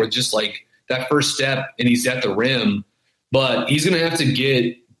Edwards, right? Where just that first step and he's at the rim, but he's going to have to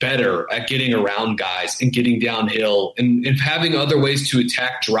get better at getting around guys and getting downhill and having other ways to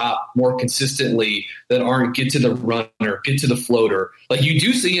attack drop more consistently that aren't get to the runner, get to the floater. Like you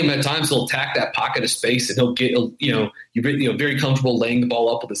do see him at times, he'll attack that pocket of space and he'll get, very comfortable laying the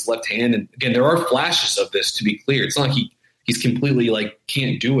ball up with his left hand. And again, there are flashes of this, to be clear. It's not like he's completely like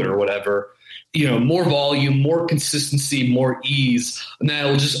can't do it or whatever. More volume, more consistency, more ease, and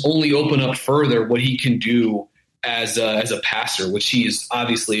that'll just only open up further what he can do as a passer, which he is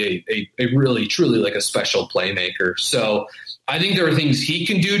obviously a really, truly like a special playmaker. So I think there are things he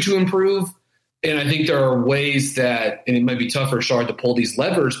can do to improve. And I think there are ways that, and it might be tough for Charlotte to pull these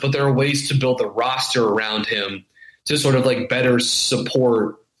levers, but there are ways to build a roster around him to sort of like better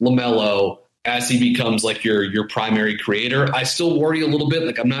support LaMelo as he becomes like your primary creator. I still worry a little bit.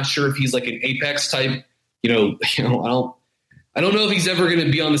 Like, I'm not sure if he's like an apex type, I don't know if he's ever going to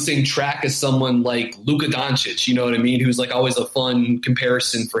be on the same track as someone like Luka Doncic, you know what I mean? Who's like always a fun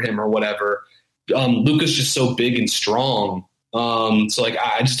comparison for him or whatever. Luka's just so big and strong. So like,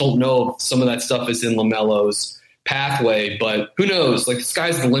 I just don't know if some of that stuff is in LaMelo's pathway, but who knows? Like the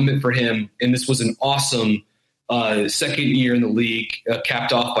sky's the limit for him. And this was an awesome second year in the league,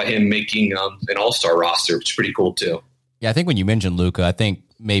 capped off by him making an all-star roster, which is pretty cool too. Yeah, I think when you mentioned Luka, I think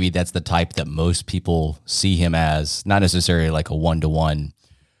maybe that's the type that most people see him as, not necessarily like a one-to-one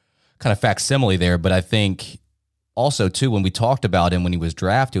kind of facsimile there, but I think also too, when we talked about him when he was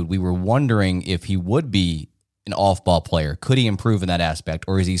drafted, we were wondering if he would be an off-ball player. Could he improve in that aspect?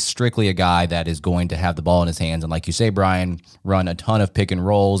 Or is he strictly a guy that is going to have the ball in his hands and, like you say, Brian, run a ton of pick and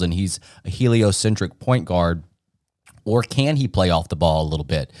rolls and he's a heliocentric point guard? Or can he play off the ball a little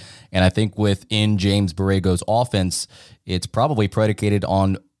bit? And I think within James Borrego's offense, it's probably predicated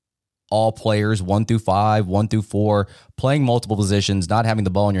on all players 1 through 5, 1 through 4, playing multiple positions, not having the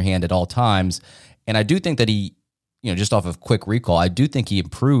ball in your hand at all times. And I do think that he, just off of quick recall, I do think he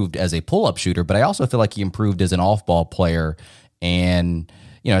improved as a pull-up shooter, but I also feel like he improved as an off-ball player. And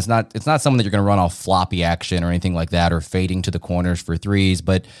it's not someone that you're going to run off floppy action or anything like that or fading to the corners for threes,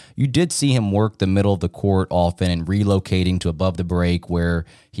 but you did see him work the middle of the court often and relocating to above the break where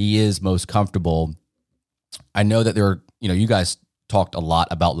he is most comfortable. I know that there are, you guys talked a lot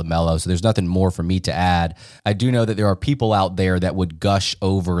about LaMelo, so there's nothing more for me to add. I do know that there are people out there that would gush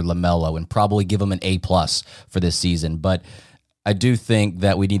over LaMelo and probably give him an A+ for this season, but I do think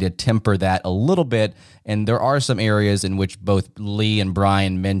that we need to temper that a little bit, and there are some areas in which both Lee and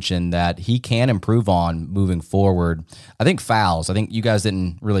Brian mentioned that he can improve on moving forward. I think fouls. I think you guys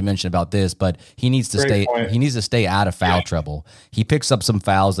didn't really mention about this, but he needs to stay out of foul trouble. He picks up some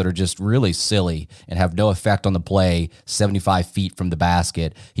fouls that are just really silly and have no effect on the play 75 feet from the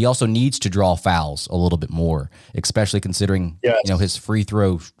basket. He also needs to draw fouls a little bit more, especially considering his free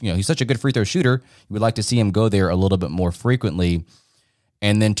throw. He's such a good free throw shooter. You would like to see him go there a little bit more frequently.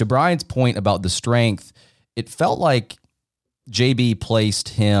 And then to Brian's point about the strength, it felt like JB placed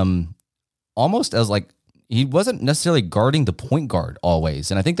him almost as like he wasn't necessarily guarding the point guard always.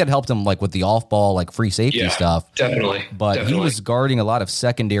 And I think that helped him like with the off ball, like free safety stuff. Definitely. But he was guarding a lot of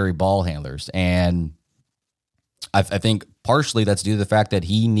secondary ball handlers. And I think partially that's due to the fact that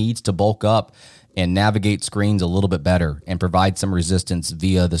he needs to bulk up and navigate screens a little bit better and provide some resistance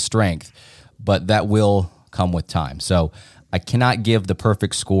via the strength. But that will come with time. So I cannot give the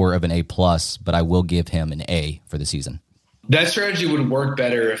perfect score of an A+, but I will give him an A for the season. That strategy would work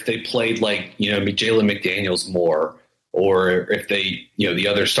better if they played like, Jalen McDaniels more, or if they, the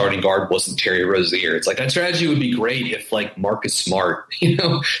other starting guard wasn't Terry Rozier. It's like that strategy would be great if like Marcus Smart,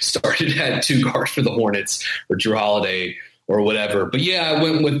 started at 2 guards for the Hornets or Jrue Holiday or whatever. But yeah, I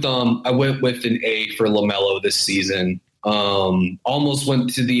went with an A for LaMelo this season. Almost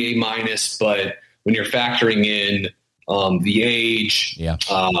went to the A-, but when you're factoring in the age,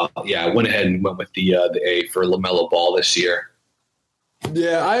 I went ahead and went with the A for LaMelo Ball this year.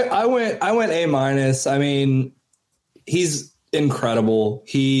 Yeah, I went A-. I mean, he's incredible.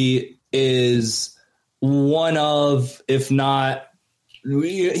 He is one of, if not,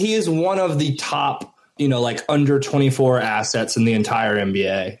 he is one of the top, like under 24 assets in the entire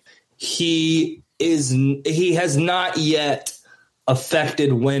NBA. He has not yet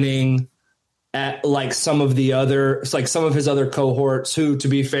affected winning at like some of his other cohorts who, to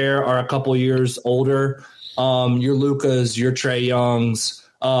be fair, are a couple years older. Your Lukas, your Trae Youngs,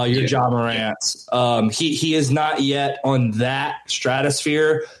 your Ja Morants. He is not yet on that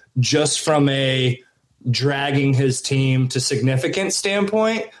stratosphere just from a dragging his team to significant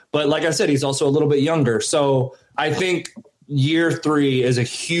standpoint. But like I said, he's also a little bit younger. So I think year 3 is a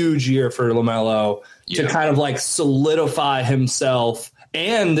huge year for LaMelo to kind of like solidify himself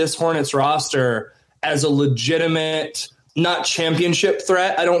and this Hornets roster as a legitimate, not championship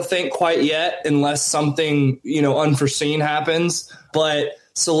threat, I don't think quite yet, unless something, unforeseen happens, but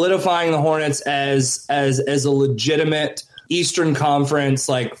solidifying the Hornets as a legitimate Eastern Conference,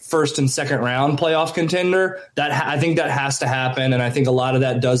 like first and second round playoff contender, I think that has to happen. And I think a lot of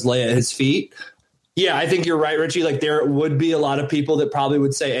that does lay at his feet. Yeah, I think you're right, Richie. Like, there would be a lot of people that probably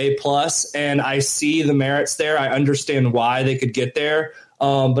would say A+, and I see the merits there. I understand why they could get there,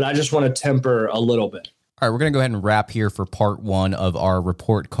 but I just want to temper a little bit. All right, we're going to go ahead and wrap here for part 1 of our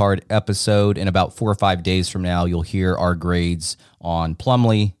report card episode. In about 4 or 5 days from now, you'll hear our grades on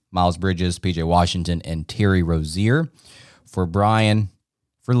Plumlee, Miles Bridges, PJ Washington, and Terry Rozier. For Brian,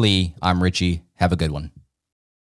 for Lee, I'm Richie. Have a good one.